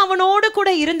கர்த்தரும் அவனோடு கூட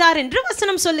இருந்தார் என்று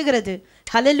வசனம் சொல்லுகிறது.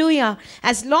 Hallelujah.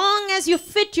 As long as you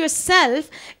fit yourself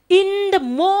in the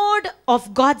mode of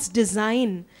God's design,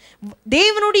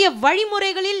 தேவனுடைய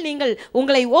வழிமுறைகளில் நீங்கள்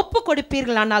உங்களை ஒப்பு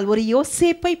கொடுப்பீர்களானால், ஒரு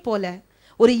யோசேப்பை போல,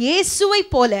 ஒரு இயேசுவை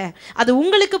போல, அது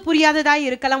உங்களுக்கு புரியாததாய்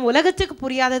இருக்கலாம், உலகத்துக்கு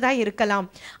புரியாததாய் இருக்கலாம்.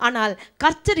 ஆனால்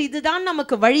கர்த்தர் இதுதான்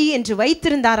நமக்கு வழி என்று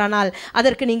வைத்திருந்தாரானால்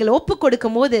அதற்கு நீங்கள் ஒப்பு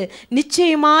கொடுக்கும் போது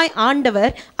நிச்சயமாய்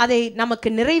ஆண்டவர் அதை நமக்கு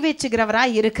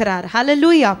நிறைவேற்றுகிறவராய் இருக்கிறார்.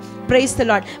 ஹல்லேலூயா. Praise the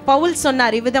Lord. பவுல்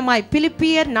சொன்னார் இவ்விதமாய்,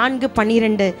 பிலிப்பியர்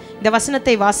 4:12 இந்த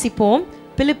வசனத்தை வாசிப்போம்.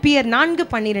 பிலிப்பியர்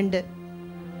 4:12.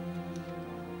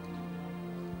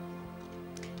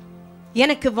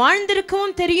 எனக்கு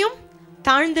வாழ்ந்திருக்கவும் தெரியும்,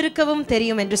 தாழ்ந்திருக்கவும்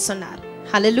தெரியும் என்று சொன்னார்.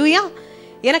 ஹல்லேலூயா.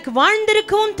 எனக்கு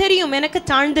வாழ்ந்திருக்கவும் தெரியும், எனக்கு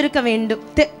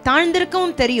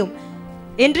தாழ்ந்திருக்கவும் தெரியும்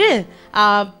என்று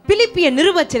பிலிப்பிய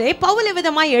நிருபத்திலே பவுல்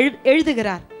விதமாய்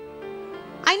எழுதுகிறார்.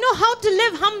 I know how to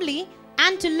live humbly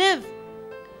and to live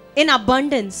in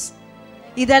abundance.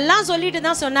 இதெல்லாம் சொல்லிட்டு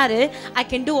தான் சொன்னாரு, I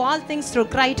can do all things through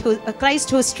Christ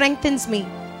who strengthens me.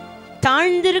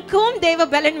 தாழ்ந்திருக்கவும் தேவ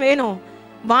பலன் வேணும்,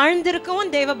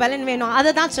 வாழ்ந்திருக்கவும் தேவ பலன் வேணும்.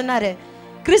 அதை தான் சொன்னாரு.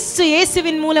 கிறிஸ்து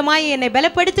இயேசுவின் மூலமாய் என்னை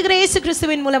பலப்படுத்துகிற இயேசு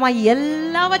கிறிஸ்துவின் மூலமாய்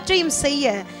எல்லாவற்றையும்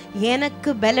செய்ய எனக்கு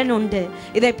பலன் உண்டு.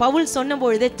 இதை பவுல் சொன்ன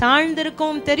பொழுது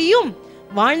தாழ்ந்திருக்கவும் தெரியும்,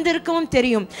 வாழ்ந்திருக்கவும்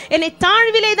தெரியும். என்னை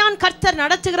தாழ்விலே தான் கர்த்தர்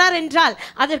நடத்துகிறார் என்றால்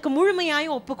அதற்கு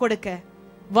முழுமையாயும் ஒப்பு கொடுக்க,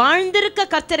 வாழ்ந்திருக்க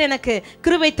கர்த்தர் எனக்கு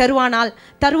கிருபை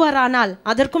தருவாரானால்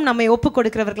அதற்கும் நம்மை ஒப்பு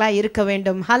கொடுக்கிறவர்களாய் இருக்க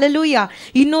வேண்டும். ஹல்லேலூயா.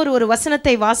 இன்னொரு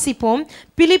வசனத்தை வாசிப்போம்.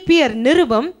 பிலிப்பியர்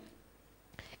நிருபம்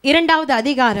 2வது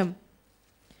அதிகாரம்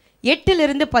 8 to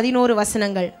 11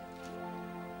 வசனங்கள்.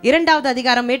 2வது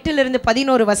அதிகாரம் 8 to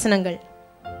 11 வசனங்கள்.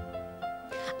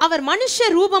 அவர் மனுஷ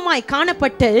ரூபமாய்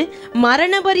காணப்பட்டு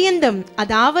மரண பரியந்தம்,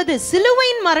 அதாவது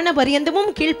சிலுவையின் மரண பரியந்தமும்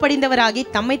கீழ்ப்படிந்தவராகி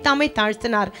தம்மை தாமே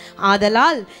தாழ்த்தினார்.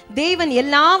 ஆதலால் தேவன்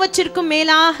எல்லாவற்றிற்கும்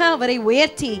மேலாக அவரை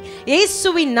உயர்த்தி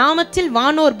இயேசுவின் நாமத்தில்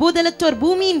வானோர் பூதலத்தோர்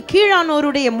பூமியின்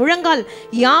கீழானோருடைய முழங்கால்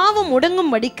யாவும்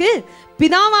முடங்கும்படிக்கு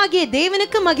பிதாவாகிய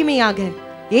தேவனுக்கு மகிமையாக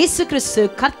இயேசு கிறிஸ்து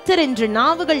கர்த்தர் என்று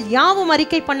நாவுகள் யாவும்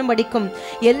அறிக்கை பண்ணும்படிக்கும்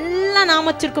எல்லா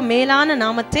நாமத்திற்கும் மேலான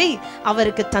நாமத்தை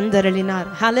அவருக்கு தந்தருளினார்.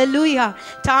 ஹல்லேலூயா.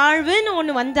 தாழ்வுன்னு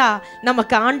ஒன்று வந்தா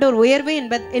நமக்கு ஆண்டவர் உயர்வு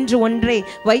என்று ஒன்றை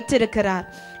வைத்திருக்கிறார்.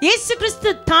 இயேசு கிறிஸ்து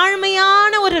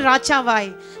தாழ்மையான ஒரு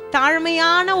ராஜாவாய்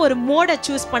தாழ்மையான ஒரு மோடை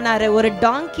சூஸ் பண்ணாரு, ஒரு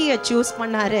டாங்கியை சூஸ்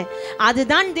பண்ணாரு.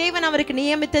 அதுதான் தேவன் அவருக்கு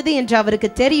நியமித்தது என்று அவருக்கு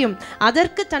தெரியும்.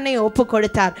 அதற்கு தன்னை ஒப்பு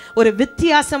கொடுத்தார். ஒரு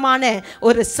வித்தியாசமான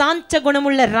ஒரு சாந்த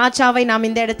குணமுள்ள ராஜாவை நாம்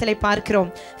இந்த இடத்துல பார்க்கிறோம்.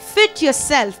 Fit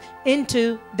yourself into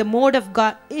the mode of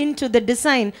God, into the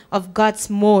design of God's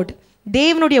mode.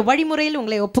 தேவனுடைய வழிமுறையில்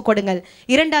உங்களை ஒப்பு கொடுங்கள்.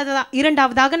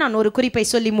 இரண்டாவதாக நான் ஒரு குறிப்பை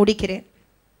சொல்லி முடிக்கிறேன்.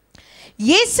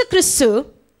 இயேசு கிறிஸ்து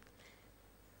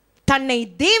தன்னை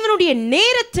தேவனுடைய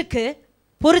நேரத்துக்கு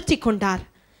பொருத்தி கொண்டார்.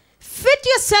 Fit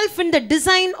yourself in the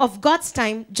design of God's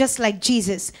time just like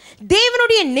Jesus.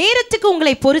 தேவனுடைய நேரத்துக்கு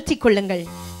உங்களை பொருத்தி கொள்ளுங்கள்.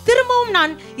 திரும்பவும்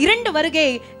நான் 2 வருகை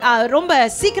ரொம்ப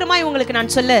சீக்கிரமாய் உங்களுக்கு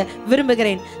நான் சொல்ல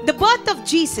விரும்புகிறேன். The birth of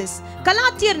Jesus.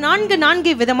 கலாத்தியர்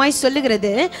 4:4 விதமாய்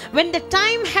சொல்லுகிறது, when the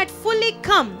time had fully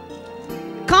come,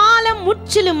 காலம்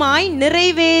முற்றிலுமாய்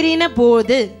நிறைவேறின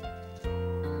போது.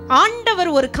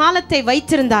 ஆண்டவர் ஒரு காலத்தை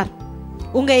வைத்திருந்தார்.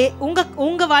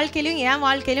 உங்க வாழ்க்கையிலும் என்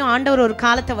வாழ்க்கையிலும் ஆண்டவர் ஒரு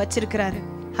காலத்தை வச்சிருக்கிறாரு.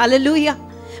 ஹல்லேலூயா.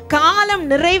 காலம்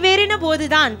நிறைவேறின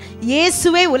போதுதான்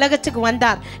இயேசுவே உலகத்துக்கு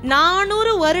வந்தார்.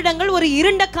 400 வருடங்கள் ஒரு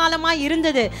இருண்ட காலமாய்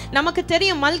இருந்தது. நமக்கு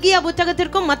தெரியும், மல்கியா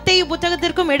புத்தகத்திற்கும் மத்தேயு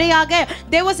புத்தகத்திற்கும் இடையாக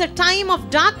there was a time of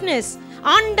darkness.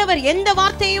 ஆண்டவர் எந்த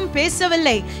வார்த்தையும்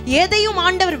பேசவில்லை, எதையும்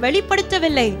ஆண்டவர்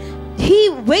வெளிப்படுத்தவில்லை. He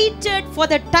waited for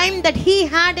the time that he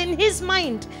had in his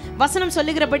mind. வசனம்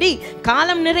சொல்லுகிறபடி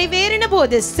காலம் நிறைவேறின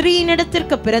போது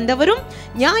ஸ்ரீனிடத்திற்கு பிறந்தவரும்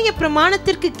நியாய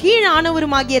பிரமாணத்திற்கு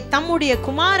கீழானவருமாகிய தம்முடைய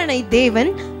குமாரனை தேவன்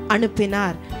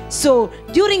அனுப்பினார். So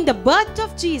during the birth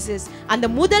of Jesus, அந்த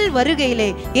முதல் வருகையிலே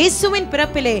இயேசுவின்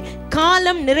பிறப்பிலே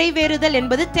காலம் நிறைவேறுதல்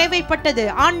என்பது தேவைப்பட்டது.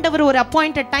 ஆண்டவர் ஒரு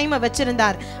அப்பாயிண்டட் டைமை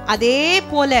வச்சிருந்தார். அதே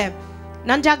போல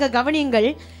நன்றாக கவனியுங்கள்,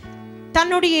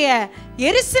 தன்னுடைய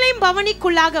எருசலேம்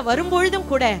பவனிக்குள்ளாக வரும்பொழுதும்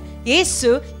கூட இயேசு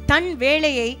தன்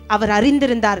வேலையை அவர்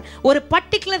அறிந்திருந்தார். ஒரு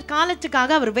பர்டிகுலர்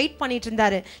காலத்துக்காக அவர் வெயிட் பண்ணிட்டு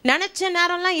இருந்தாரு. நினைச்ச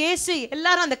நேரம்லாம் இயேசு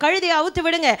எல்லாரும் அந்த கழுதையை அவுத்து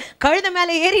விடுங்க, கழுதை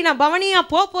மேலே ஏறி நான் பவனியா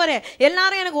போறேன்,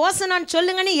 எல்லாரும் எனக்கு ஓசனான்னு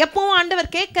சொல்லுங்கன்னு எப்பவும்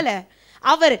ஆண்டவர் கேட்கல.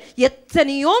 அவர்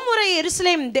எத்தனையோ முறை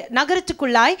எருசலேம்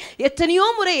நகரத்துக்குள்ளாய், எத்தனையோ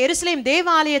முறை எருசலேம்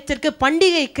தேவாலயத்திற்கு,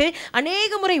 பண்டிகைக்கு,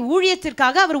 அநேக முறை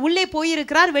ஊழியத்திற்காக அவர் உள்ளே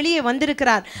போயிருக்கிறார், வெளியே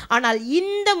வந்திருக்கிறார். ஆனால்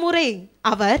இந்த முறை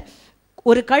அவர்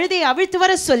ஒரு கழுதையை அவிழ்த்து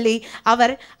வர சொல்லி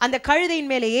அவர் அந்த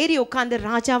கழுதையின் மேலே ஏறி உட்கார்ந்து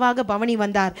ராஜாவாக பவனி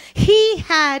வந்தார். He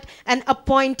had an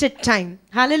appointed time.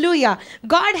 Hallelujah.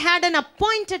 God had an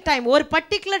appointed time. ஒரு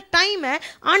பர்டிகுலர் டைமை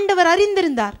ஆண்டவர்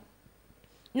அறிந்திருந்தார்.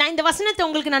 நான் இந்த வசனத்தை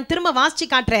உங்களுக்கு நான் திரும்ப வாசிச்சு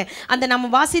காட்டுறேன். அந்த நம்ம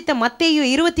வாசித்த மத்தேயு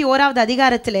 21வது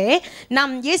அதிகாரத்திலே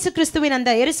நாம் இயேசு கிறிஸ்துவின்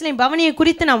அந்த எருசலேம் பவனியை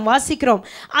குறித்து நாம் வாசிக்கிறோம்.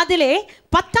 அதிலே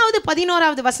 10வது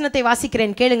 11வது வசனத்தை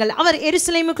வாசிக்கிறேன், கேளுங்கள். அவர்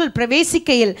எருசலேமுக்குள்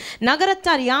பிரவேசிக்கையில்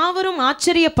நகரத்தார் யாவரும்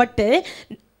ஆச்சரியப்பட்டு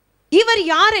இவர்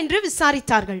யார் என்று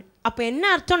விசாரித்தார்கள். அப்ப என்ன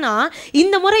அர்த்தம்னா,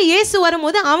 இந்த முறை இயேசு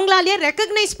வரும்போது அவங்களாலேயே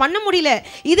ரெக்கக்னைஸ் பண்ண முடியல.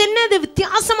 இது என்ன, இது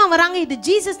வித்தியாசமா வராங்க, இது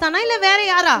ஜீசஸ் தானா இல்ல வேற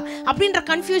யாரா அப்படின்ற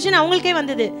கன்ஃபியூஷன் அவங்களுக்கே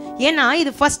வந்தது. ஏன்னா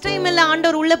இது ஃபர்ஸ்ட் டைம் இல்ல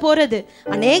ஆண்டவர் உள்ள போறது,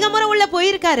 அநேக முறை உள்ள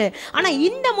போயிருக்காரு. ஆனா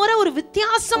இந்த முறை ஒரு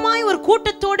வித்தியாசமாய் ஒரு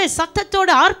கூட்டத்தோடு,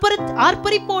 சத்தத்தோடு,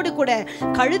 ஆர்ப்பரிப்போடு கூட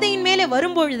கழுதையின் மேலே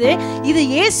வரும்பொழுது இது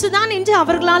இயேசுதான் என்று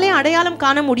அவர்களாலே அடையாளம்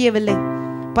காண முடியவில்லை.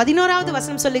 11வது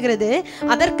வசனம் சொல்லுகிறது,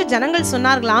 அதற்கு ஜனங்கள்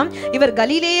சொன்னார்களாம், இவர்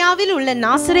கலிலேயாவில் உள்ள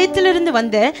நாசரேத்திலிருந்து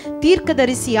வந்த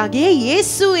தீர்க்கதரிசியாகிய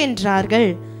இயேசு என்றார்கள்.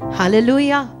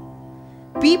 ஹல்லேலூயா.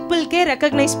 பீப்புள்கே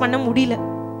ரெகக்னைஸ் பண்ண முடியல.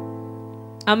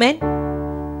 ஆமென்.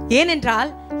 ஏனென்றால்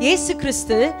இயேசு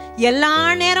கிறிஸ்து எல்லா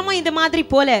நேரமும் இந்த மாதிரி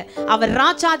போல அவர்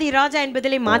ராஜாதி ராஜா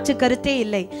என்பதிலே மாற்று கருத்தே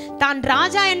இல்லை. தான்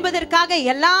ராஜா என்பதற்காக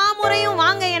எல்லா முறையும்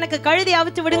வாங்க எனக்கு கழுதை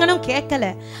அவித்து விடுங்கன்னு கேட்கல.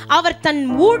 அவர் தன்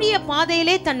ஊழிய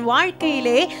பாதையிலே தன்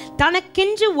வாழ்க்கையிலே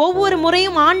தனக்கென்று ஒவ்வொரு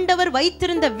முறையும் ஆண்டவர்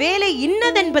வைத்திருந்த வேலை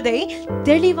இன்னதென்பதை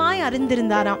தெளிவாய்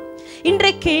அறிந்திருந்தாராம்.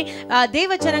 இன்றைக்கு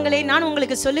தேவ ஜனங்களே, நான்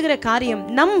உங்களுக்கு சொல்லுகிற காரியம்,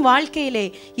 நம் வாழ்க்கையிலே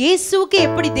இயேசுவுக்கு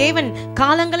எப்படி தேவன்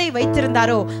காலங்களை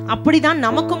வைத்திருந்தாரோ அப்படிதான்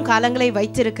நமக்கும் காலங்களை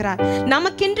வைத்திருக்கிறார்.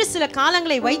 நமக்கென்று சில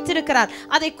காலங்களை வைத்திருக்கிறார்.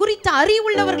 அதை குறித்த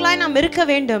அறிவுள்ளவர்களாய் நாம் இருக்க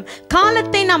வேண்டும்.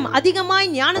 காலத்தை நாம் அதிகமாய்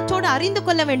ஞானத்தோடு அறிந்து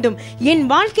கொள்ள வேண்டும். என்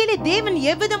வாழ்க்கையிலே தேவன்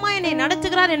எவ்விதமாய் என்னை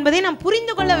நடத்துகிறார் என்பதை நாம்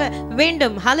புரிந்து கொள்ள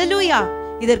வேண்டும். ஹல்லேலூயா.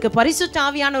 இதற்கு பரிசுத்த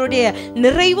ஆவியானவருடைய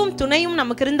நிறைவும் துணையும்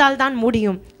நமக்கு இருந்தால்தான்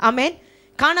முடியும். ஆமென்.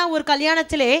 கானா ஒரு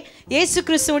கல்யாணத்திலே இயேசு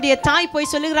கிறிஸ்துவுடைய தாய்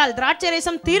போய் சொல்லுகிறாள், திராட்சை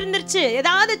ரசம் தீர்ந்துருச்சு,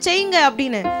 ஏதாவது செய்யுங்க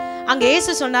அப்படின்னு. அங்க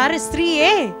இயேசு சொன்னாரு,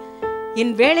 ஸ்திரீயே,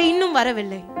 என் வேலை இன்னும்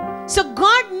வரவில்லை. So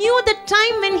God knew the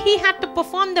time when he had to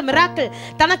perform the miracle.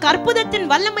 தனக்கு அற்புதத்தின்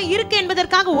வல்லமை இருக்கு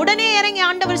என்பதற்காக உடனே இறங்கி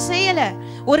ஆண்டவர் செய்யல.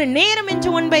 ஒரு நேரம் என்று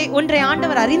ஒன்றை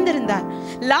ஆண்டவர் அறிந்திருந்தார்.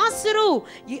 லாசரு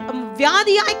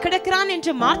வியாதியாய் கிடக்கிறான்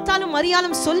என்று மார்த்தாலும்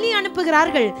மரியாளும் சொல்லி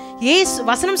அனுப்புகிறார்கள். இயேசு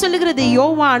வசனம் சொல்லுகிறது,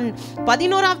 யோவான்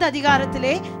 11வது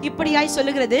அதிகாரத்திலே இப்படியாய்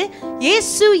சொல்லுகிறது,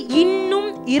 இயேசு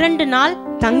இன்னும் 2 நாள்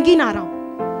தங்கினாராம்.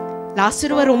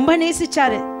 லாசருவை ரொம்ப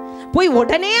நேசிச்சாரு. போய்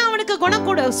உடனே அவனுக்கு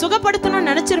சுகப்படுத்தணும்னு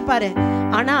நினைச்சிருப்பாரு.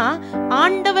 ஆனா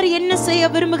ஆண்டவர் என்ன செய்ய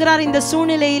விரும்புகிறார் இந்த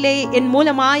சூழ்நிலையிலே என்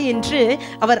மூலமா என்று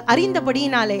அவர்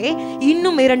அறிந்தபடியினாலே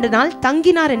இன்னும் 2 நாள்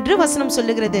தங்கினார் என்று வசனம்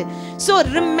சொல்லுகிறது. So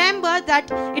remember that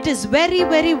it is very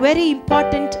very very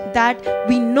important that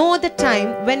we know the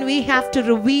time when we have to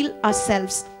reveal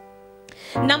ourselves.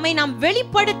 நம்மை நாம்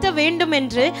வெளிப்படுத்த வேண்டும்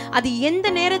என்று, அது எந்த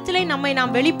நேரத்திலே நம்மை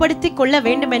நாம் வெளிப்படுத்திக் கொள்ள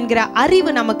வேண்டும் என்கிற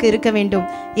அறிவு நமக்கு இருக்க வேண்டும்.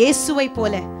 இயேசுவை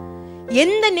போல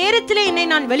எந்த நேரத்திலே என்னை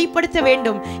நான் வெளிப்படுத்த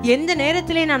வேண்டும், எந்த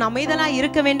நேரத்திலே நான் அமைதலாய்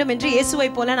இருக்க வேண்டும் என்று இயேசுவை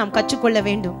போல நாம் கற்றுக்கொள்ள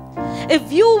வேண்டும். If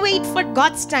you wait for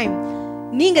God's time,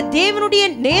 நீங்க தேவனுடைய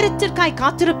நேரத்திற்காய்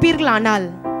காத்திருப்பீர்களானால்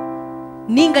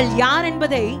நீங்கள் யார்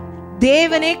என்பதை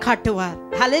தேவனே காட்டுவார்.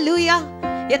 ஹல்லேலூயா.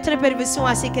 எத்தனை பேர்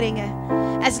விசுவாசிக்கிறீங்க?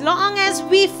 As long as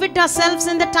we fit ourselves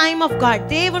in the time of God,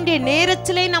 தேவனுடைய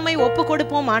நேரத்திலே நம்மை ஒப்பு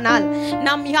கொடுப்போம் ஆனால்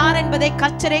நாம் யார் என்பதை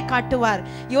கர்த்தரே காட்டுவார்.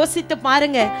 யோசித்து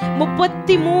பாருங்க,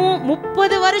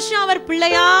 30 வருஷம் அவர்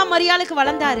பிள்ளையா மரியாளுக்கு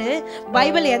வளர்ந்தாரு.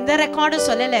 பைபிள் எந்த ரெக்கார்டும்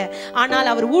சொல்லல.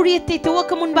 ஆனால் அவர் ஊழியத்தை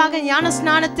துவக்க முன்பாக ஞான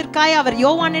ஸ்நானத்திற்காக அவர்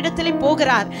யோவானிடத்திலே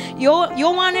போகிறார்.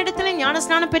 யோவானிடத்திலே ஞான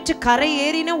ஸ்நானம் பெற்று கரை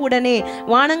ஏறின உடனே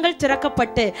வானங்கள்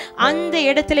திறக்கப்பட்டு அந்த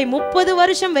இடத்திலே 30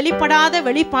 வருஷம் வெளிப்படாத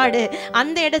வெளிப்பாடு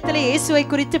அந்த இடத்திலே இயேசுவை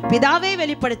குறித்து பிதாவே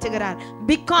வெளிப்படுத்துகிறார்.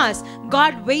 Because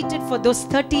God waited for those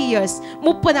 30 years.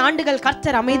 30 ஆண்டுகள்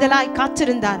கர்த்தர் அமைதலாய்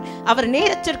காத்திருந்தார். அவர்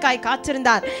நேரத்திற்காய்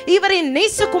காத்திருந்தார். இவரின்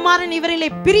நேசகுமாரன் இவரிலே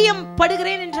பிரியம்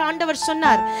படுகிறேன் என்று ஆண்டவர்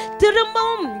சொன்னார்.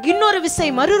 திரும்பவும் இன்னொரு விசை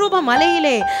மறுரூப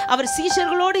மலையிலே அவர்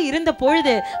சீஷர்களோடு இருந்த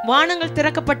பொழுது வானங்கள்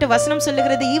திறக்கப்பட்டு வசனம்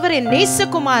சொல்லுகிறது, இவரின்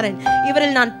நேசகுமாரன்,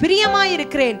 இவரில் நான் பிரியமாய்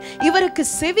இருக்கிறேன், இவருக்கு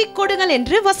செவி கொடுங்கள்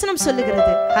என்று வசனம்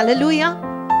சொல்லுகிறது. ஹல்லேலூயா.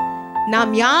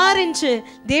 நாம் யார் என்று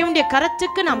தேவனுடைய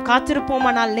கரத்துக்கு நாம்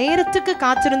காத்திருப்போமானால், நேரத்துக்கு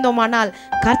காத்திருந்தோமானால்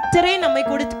கர்த்தரே நம்மை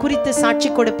குறித்து சாட்சி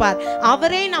கொடுப்பார்.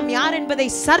 அவரே நாம் யார் என்பதை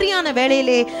சரியான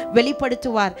வேளையிலே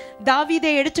வெளிப்படுத்துவார்.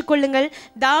 தாவீதை எடுத்துக்கொள்ளுங்கள்.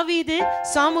 தாவீது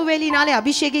சாமுவேலினாலே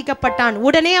அபிஷேகிக்கப்பட்டான்.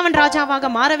 உடனே அவன் ராஜாவாக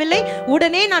மாறவில்லை.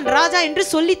 உடனே நான் ராஜா என்று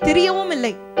சொல்லி தெரியவும்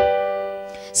இல்லை.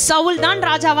 சவுல் தான்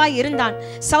ராஜாவாய் இருந்தான்.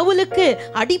 சவுலுக்கு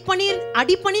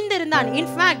அடிபணிந்து இருந்தான்.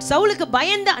 இன்ஃபேக்ட் சவுலுக்கு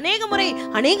பயந்து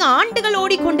அநேக ஆண்டுகள்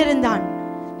ஓடிக்கொண்டிருந்தான்.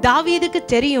 தாவீதுக்கு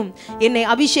தெரியும், என்னை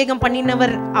அபிஷேகம்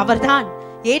பண்ணினவர் அவர்தான்.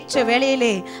 ஏற்ற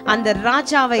வேளையிலே அந்த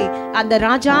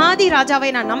ராஜாதி ராஜாவை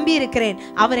நான் நம்பி இருக்கிறேன்,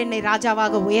 அவர் என்னை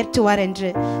ராஜாவாக உயர்த்துவார் என்று.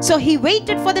 So he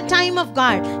waited for the time of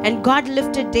God and God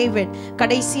lifted David.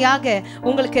 கடைசியாக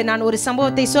உங்களுக்கு நான் ஒரு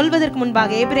சம்பவத்தை சொல்வதற்கு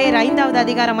முன்பாக எபிரேயர் 5வது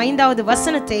அதிகாரம் 5வது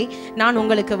வசனத்தை நான்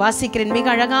உங்களுக்கு வாசிக்கிறேன். மிக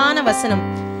அழகான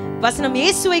வசனம்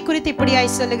இயேசுவை குறித்து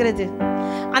இப்படியாய் சொல்லுகிறது,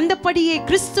 அந்தபடியே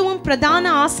கிறிஸ்துவும் பிரதான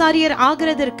ஆசாரியர்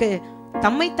ஆகிறதற்கு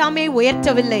தம்மை தாமே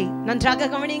உயர்த்தவில்லை. நன்றாக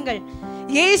கவனியுங்கள்.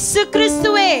 இயேசு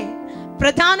கிறிஸ்துவே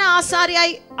பிரதான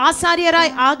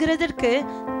ஆசாரியராய் ஆகிறதற்கு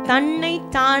தன்னை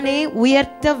தானே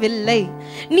உயர்த்தவில்லை.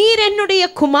 நீர் என்னுடைய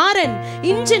குமாரன்,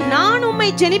 இன்று நான் உம்மை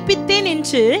ஜெனிப்பித்தேன்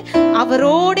என்று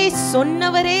அவரோடே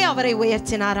சொன்னவரே அவரை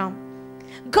உயர்த்தினாராம்.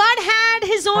 God had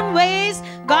his own ways,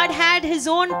 God had his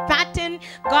own pattern,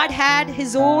 God had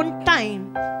his own time.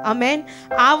 Amen.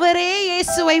 அவரே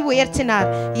இயேசுவை உயர்த்தினார்,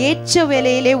 ஏற்ற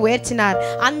வேளையிலே உயர்த்தினார்.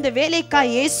 அந்த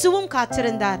வேலைக்காய் இயேசுவும்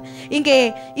காத்திருந்தார். இங்கே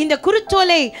இந்த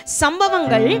குருத்தோலை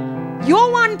சம்பவங்கள்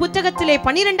யோவான் புத்தகத்திலே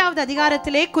 12வது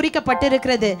அதிகாரத்திலே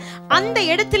குறிக்கப்பட்டிருக்கிறது. அந்த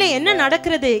இடத்திலே என்ன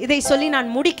நடக்கிறது, இதை சொல்லி நான்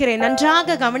முடிக்கிறேன்,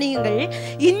 நன்றாக கவனியுங்கள்.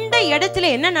 இந்த இடத்திலே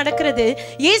என்ன நடக்கிறது,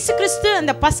 இயேசு கிறிஸ்து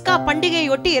அந்த பஸ்கா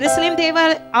பண்டிகையொட்டி எருசலேம் தேவ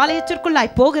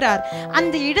ஆலயத்திற்குள்ளாய் போகிறார்.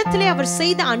 அந்த இடத்திலே அவர்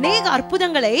செய்த அநேக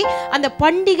அற்புதங்களை அந்த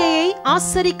பண்டிகையை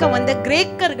ஆசரிக்க வந்த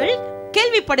கிரேக்கர்கள்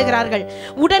கேள்விப்படுகிறார்கள்.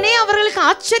 உடனே அவர்களுக்கு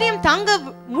ஆச்சரியம் தாங்க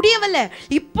முடியவில்லை.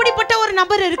 இப்படிப்பட்ட ஒரு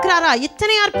நபர் இருக்கிறாரா,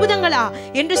 இத்தனை அற்புதங்களா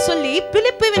என்று சொல்லி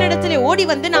பிலிப்புவினிடத்திலே ஓடி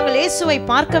வந்து நாங்கள் இயேசுவை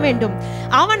பார்க்க வேண்டும்.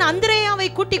 அவன் அந்திரேயாவை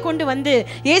கூட்டி கொண்டு வந்து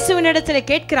இயேசுவினிடத்திலே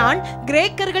கேட்கிறான்,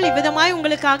 கிரேக்கர்கள் இவ்விதமாய்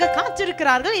உங்களுக்காக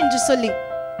காத்திருக்கிறார்கள் என்று சொல்லி.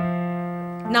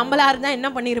 நம்மளா இருந்தா என்ன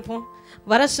பண்ணியிருப்போம்,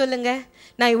 வர சொல்லுங்க,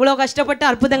 நான் இவ்வளோ கஷ்டப்பட்டு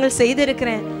அற்புதங்கள்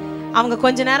செய்திருக்கிறேன், அவங்க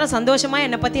கொஞ்ச நேரம் சந்தோஷமா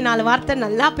என்னை பத்தி 4 வார்த்தை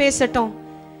நல்லா பேசட்டும்,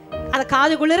 அதை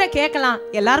காது குளிர கேட்கலாம்,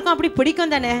 எல்லாருக்கும் அப்படி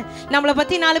பிடிக்கும் தானே. நம்மளை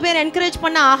பத்தி 4 பேர் என்கரேஜ்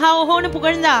பண்ண ஆஹா ஓஹோன்னு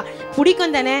புகழ்ந்தா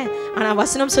பிடிக்கும் தானே. ஆனா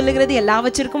வசனம் சொல்லுகிறது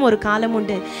எல்லாவற்றிற்கும் ஒரு காலம்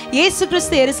உண்டு. இயேசு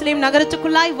கிறிஸ்து எருசலேம்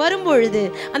நகரத்துக்குள்ளாய் வரும்பொழுது,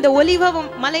 அந்த ஒலிவ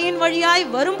மலையின் வழியாய்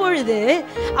வரும்பொழுது,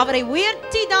 அவரை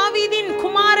உயர்த்தி தாவீதின்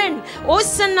குமாரன்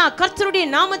ஓசன்னா கர்த்தருடைய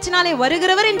நாமத்தினாலே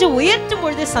வருகிறவர் என்று உயர்த்தும்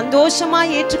பொழுது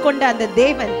சந்தோஷமாய் ஏற்றுக்கொண்ட அந்த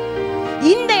தேவன்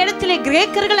இந்த இடத்திலே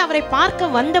கிரேக்கர்கள் அவரை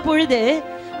பார்க்க வந்த பொழுது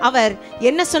அவர்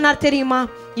என்ன சொன்னார் தெரியுமா?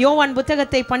 யோவான்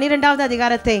புத்தகத்தை 12வது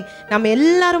அதிகாரத்தை நாம்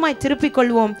எல்லாருமாய் திருப்பிக்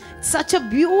கொள்வோம். Such a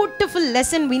beautiful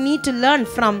lesson we need to learn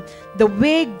from the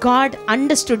way God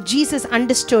understood, Jesus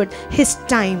understood his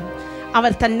time.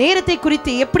 அவர் தன் நேரத்தை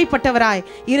குறித்து எப்படிப்பட்டவராய்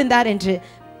இருந்தார் என்று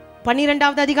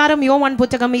 12வது அதிகாரம் யோவான்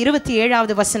புத்தகம்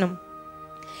 27வது வசனம்.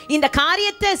 இந்த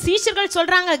காரியத்தை சீஷர்கள்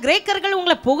சொல்றாங்க, கிரேக்கர்கள்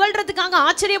உங்களை புகழ்றதுக்காக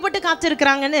ஆச்சரியப்பட்டு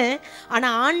காத்திருக்கிறாங்கன்னு. ஆனா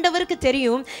ஆண்டவருக்கு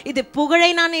தெரியும், இது புகழை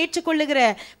நான் ஏற்றுக்கொள்ளுகிற,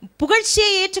 புகழ்ச்சியை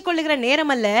ஏற்றுக்கொள்ளுகிற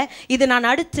நேரம் அல்ல, இது நான்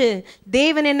அடுத்து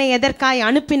தேவன் என்னை எதற்காய்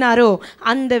அனுப்பினாரோ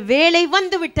அந்த வேளை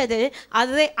வந்து விட்டது,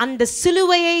 அதை அந்த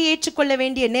சிலுவையை ஏற்றுக்கொள்ள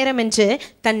வேண்டிய நேரம் என்று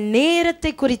தன்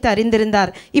நேரத்தை குறித்து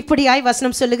அறிந்திருந்தார். இப்படியாய்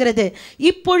வசனம் சொல்லுகிறது,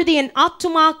 இப்பொழுது என்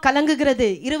ஆத்துமா கலங்குகிறது.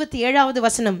 27வது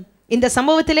வசனம். இந்த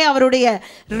சம்பவத்திலே அவருடைய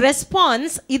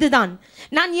ரெஸ்பான்ஸ் இதுதான்,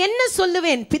 நான் என்ன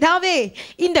சொல்லுவேன், பிதாவே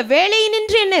இந்த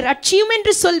வேளையினின்று என்னை ரட்சியும்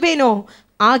என்று சொல்வேனோ,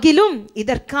 ஆகிலும்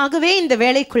இதற்காகவே இந்த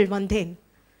வேளைக்குள் வந்தேன்.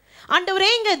 ஆண்டவரே,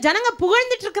 இங்க ஜனங்க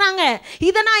புகழ்ந்துட்டு இருக்கிறாங்க,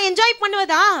 இதை நான் என்ஜாய்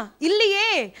பண்ணுவதா? இல்லையே,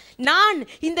 நான்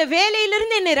இந்த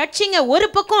வேலையிலிருந்து என்னை ரட்சிங்க. ஒரு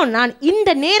பக்கம் நான் இந்த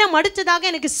நேரம் அடுத்ததாக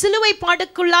எனக்கு சிலுவை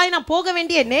பாடுக்குள்ளாய் நான் போக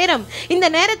வேண்டிய நேரம், இந்த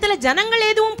நேரத்தில் ஜனங்கள்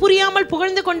எதுவும் புரியாமல்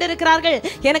புகழ்ந்து கொண்டிருக்கிறார்கள்,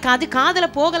 எனக்கு அது காதல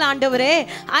போகல. ஆண்டவரே,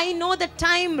 I know the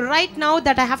time right now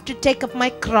that I have to take up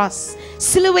my cross,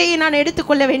 சிலுவையை நான்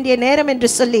எடுத்துக்கொள்ள வேண்டிய நேரம்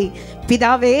என்று சொல்லி,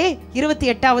 பிதாவே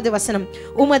 28வது வசனம்,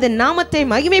 உமது நாமத்தை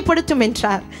மகிமைப்படுத்தும்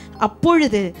என்றார்.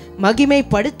 அப்பொழுது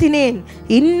மகிமைப்படுத்தினேன்,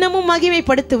 இன்னமும்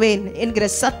மகிமைப்படுத்துவேன் என்கிற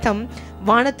சத்தம்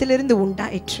வானத்திலிருந்து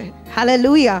உண்டாயிற்று.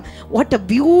 ஹல்லேலூயா, வாட் a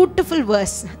beautiful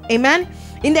verse. ஆமென்.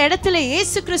 இந்த இடத்துல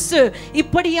இயேசு கிறிஸ்து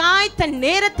இப்படியாய் தன்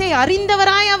நேரத்தை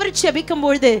அறிந்தவராய் அவர் ஜெபிக்கும்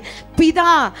பொழுது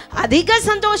பிதா அதிக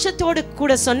சந்தோஷத்தோடு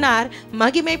கூட சொன்னார்,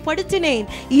 மகிமைப்படுத்தினேன்,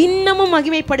 இன்னமும்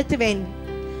மகிமைப்படுத்துவேன்.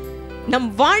 நம்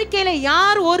வாழ்க்கையில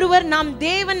யார் ஒருவர் நாம்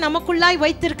தேவன் நமக்குள்ளாய்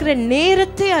வைத்திருக்கிற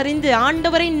நேரத்தை அறிந்து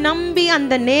ஆண்டவரை நம்பி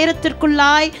அந்த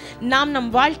நேரத்திற்குள்ளாய் நாம் நம்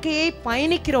வாழ்க்கையை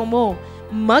பயணிக்கிறோமோ,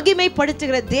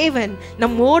 மகிமைப்படுத்துகிற தேவன்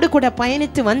நம்மோடு கூட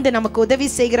பயணித்து வந்து நமக்கு உதவி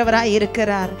செய்கிறவராய்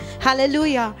இருக்கிறார்.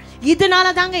 ஹல்லேலூயா.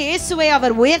 இதனால தாங்க இயேசுவை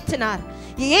அவர் உயர்த்தினார்.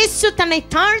 இயேசு தன்னை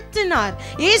தாழ்த்தினார்.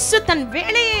 இயேசு தன்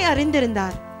வேலையை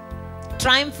அறிந்திருந்தார்.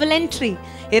 ட்ரையம்ஃபல் என்ட்ரி,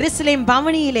 எருசலேம்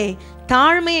பவனியிலே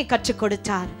தாழ்மையை கற்றுக்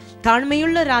கொடுத்தார்.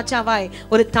 தாழ்மையுள்ள ராஜாவாய்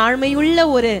ஒரு தாழ்மையுள்ள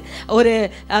ஒரு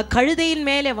கழுதையின்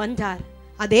மேலே வந்தார்.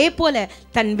 அதே போல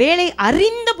தன் வேலை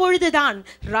அறிந்த பொழுதுதான்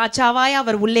ராஜாவாய்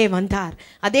அவர் உள்ளே வந்தார்.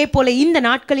 அதே போல இந்த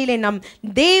நாட்களிலே நம்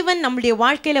தேவன் நம்முடைய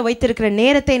வாழ்க்கையில வைத்திருக்கிற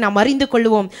நேரத்தை நாம் அறிந்து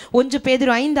கொள்வோம். 1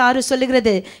 பேதுரு 5:6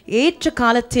 சொல்லுகிறது, ஏற்ற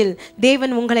காலத்தில்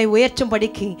தேவன் உங்களை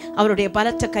உயர்த்தும்படிக்கு அவருடைய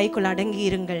பலத்த கைக்குள் அடங்கி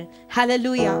இருங்கள்.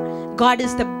 ஹல்லேலூயா. God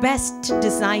is the best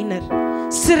designer.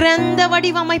 சிறந்த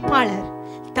வடிவமைப்பாளர்.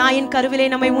 தாயின் கருவிலே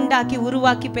நம்மை உண்டாக்கி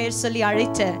உருவாக்கி பெயர் சொல்லி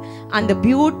அழைத்த அந்த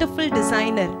பியூட்டிஃபுல்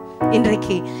டிசைனர்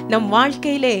இன்றைக்கு நம்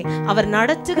வாழ்க்கையிலே அவர்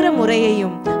நடத்துகிற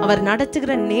முறையையும் அவர்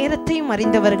நடத்துகிற நேரத்தையும்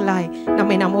அறிந்தவர்களாய்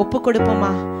நம்மை நாம் ஒப்பு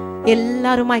கொடுப்போமா?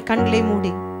 எல்லாருமாய் கண்களை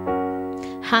மூடி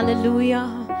ஹல்லேலூயா,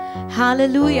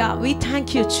 ஹல்லேலூயா. We thank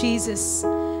you Jesus.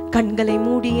 கண்களை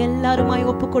மூடி எல்லாருமாய்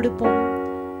ஒப்பு கொடுப்போம்.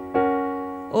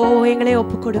 ஓ, எங்களை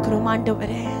ஒப்பு கொடுக்கிறோம்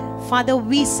ஆண்டவரே. Father,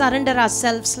 we surrender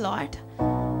ourselves, Lord,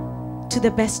 to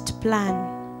the best plan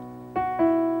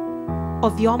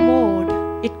of your mode.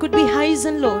 It could be highs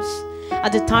and lows.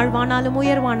 அது தாழ்வானாலும்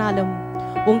உயர்வானாலும்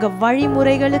உங்க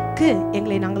வழிமுறைகளுக்கு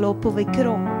எங்களை நாங்கள் ஒப்பு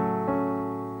வைக்கிறோம்.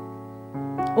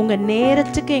 உங்க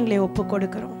நேரத்துக்கு எங்களை ஒப்பு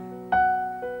கொடுக்கிறோம்.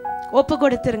 ஒப்பு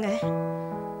கொடுத்துருங்க.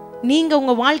 நீங்க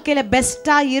உங்க வாழ்க்கையில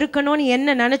பெஸ்டா இருக்கணும்னு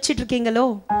என்ன நினைச்சிட்டு இருக்கீங்களோ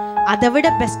அதை விட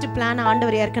பெஸ்ட் பிளான்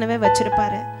ஆண்டவர் ஏற்கனவே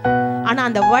வச்சிருப்பாரு. ஆனா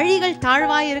அந்த வழிகள்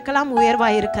தாழ்வாய் இருக்கலாம்,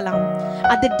 உயர்வாய் இருக்கலாம்.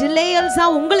 அது டிலேயல்ஸா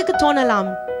உங்களுக்கு தோணலாம்.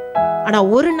 ஆனா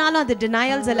ஒரு நாளும் அது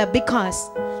டினையல்ஸ் அல்ல. Because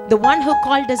the one who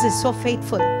called us is so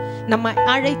faithful. நம்ம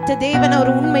அழைத்த தேவன்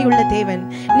ஒரு உண்மையுள்ள தேவன்.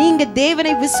 நீங்க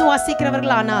தேவனை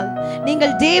விசுவாசிக்கிறவர்கள் ஆனால்,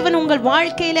 நீங்கள் தேவன் உங்கள்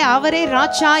வாழ்க்கையில அவரே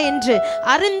ராஜா என்று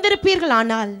அறிந்திருப்பீர்கள்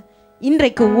ஆனால்,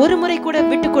 இன்றைக்கு ஒரு முறை கூட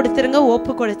விட்டு கொடுத்துருங்க,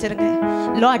 ஒப்பு கொடுத்துருங்க.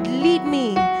 Lord, lead me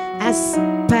as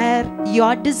per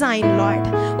your design, Lord.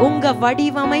 உங்க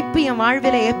வடிவமைப்பு என்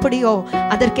வாழ்வில எப்படியோ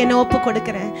அதற்கு என்ன ஒப்பு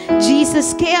கொடுக்கிறேன்.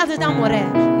 ஜீசஸ்கே அதுதான் முறை,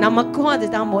 நமக்கும்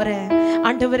அதுதான் முறை.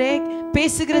 ஆண்டவரே,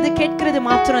 பேசுகிறது கேட்கிறது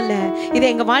மாத்திரம் இல்ல, இதை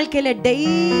எங்க வாழ்க்கையில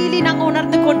டெய்லி நாங்க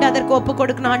உணர்ந்து கொண்டு அதற்கு ஒப்பு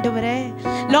கொடுக்கணும். ஆண்டவரே,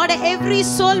 Lord, every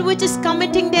soul which is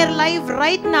committing their life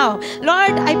right now,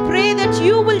 Lord, I pray that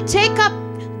you will take up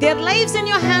their lives in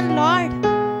your hand, Lord.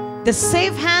 The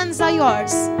safe hands are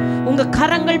yours. உங்க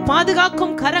கரங்கள்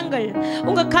பாதுகாக்கும் கரங்கள்,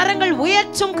 உங்க கரங்கள்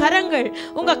உயர்த்தும் கரங்கள்,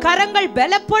 உங்க கரங்கள்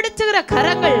பலப்படுத்துகிற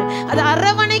கரங்கள், அது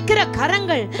அரவணைக்கிற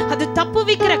கரங்கள், அது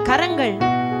தப்புவிக்கிற கரங்கள்.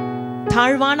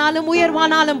 தாழ்வானாலும்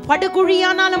உயர்வானாலும்,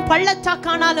 படுகுழியானாலும்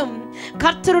பள்ளத்தாக்கானாலும்,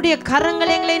 கர்த்தருடைய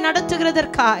கரங்கள் எங்களை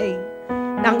நடத்துகிறதற்காய்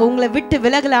நாங்க உங்களை விட்டு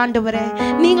விலகல ஆண்டவரே.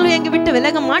 நீங்களும் எங்க விட்டு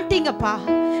விலக மாட்டீங்கப்பா.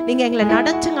 நீங்க எங்களை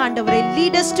நடத்துங்க ஆண்டவரே.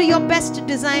 Lead us to your best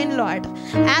design, Lord,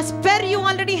 as per you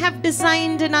already have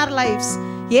designed in our lives.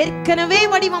 ஏற்கனவே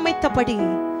வடிவமைத்தபடி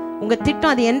உங்க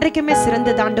திட்டம் அது என்றைக்குமே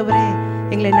சிறந்தது ஆண்டவரே.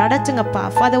 எங்களை நடத்துங்கப்பா.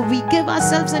 Father, we give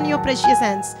ourselves in your precious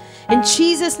hands. In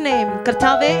Jesus name.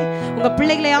 கர்த்தாவே, உங்க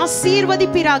பிள்ளைகளை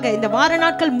ஆசீர்வதிப்பீராக. இந்த வார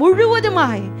நாட்கள்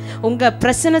முழுவதுமாய் உங்க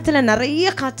பிரசன்னத்துல நிறைய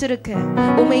காத்திருக்க,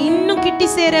 உம்மை இன்னும் கிட்டி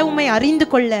சேர, உம்மை அறிந்து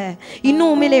கொள்ள,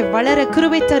 இன்னும் உம்மிலே வளர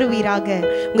கிருபை தருவீராக.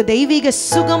 உங்க தெய்வீக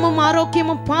சுகமும்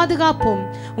ஆரோக்கியமும் பாதுகாப்பும்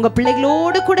உங்க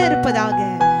பிள்ளைகளோடு கூட இருப்பதாக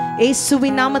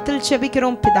இயேசுவின் நாமத்தில்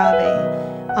ஜெபிக்கிறோம் பிதாவே.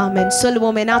 ஆமென்.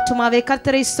 சொல்லுவோம், என் ஆத்துமாவே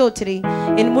கர்த்தரை ஸ்தோத்திரி,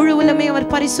 என் முழு உள்ளமே அவர்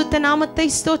பரிசுத்த நாமத்தை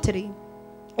ஸ்தோத்திரி.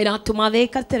 என் ஆத்துமாவே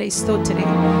கர்த்தரை ஸ்தோத்திரி,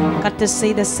 கர்த்தர்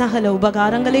செய்த சகல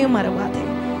உபகாரங்களையும் மறவாதே.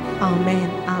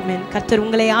 ஆமென், ஆமென். கர்த்தர்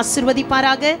உங்களை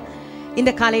ஆசீர்வதிப்பாராக.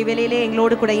 இந்த காலை வேளையிலே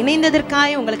எங்களோடு கூட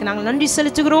இணைந்ததற்காக உங்களுக்கு நாங்கள் நன்றி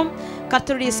செலுத்துகிறோம்.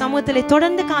 கர்த்தருடைய சமூகத்திலே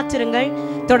தொடர்ந்து காத்திருங்கள்.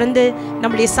 தொடர்ந்து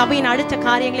நம்முடைய சபையின் அடுத்த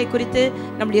காரியங்களை குறித்து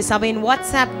நம்முடைய சபையின்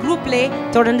வாட்ஸ்அப் குரூப்லே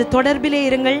தொடர்ந்து தொடர்பிலே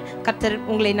இருங்கள். கர்த்தர்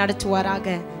உங்களை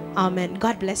நடத்துவாராக. Amen.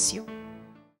 God bless you.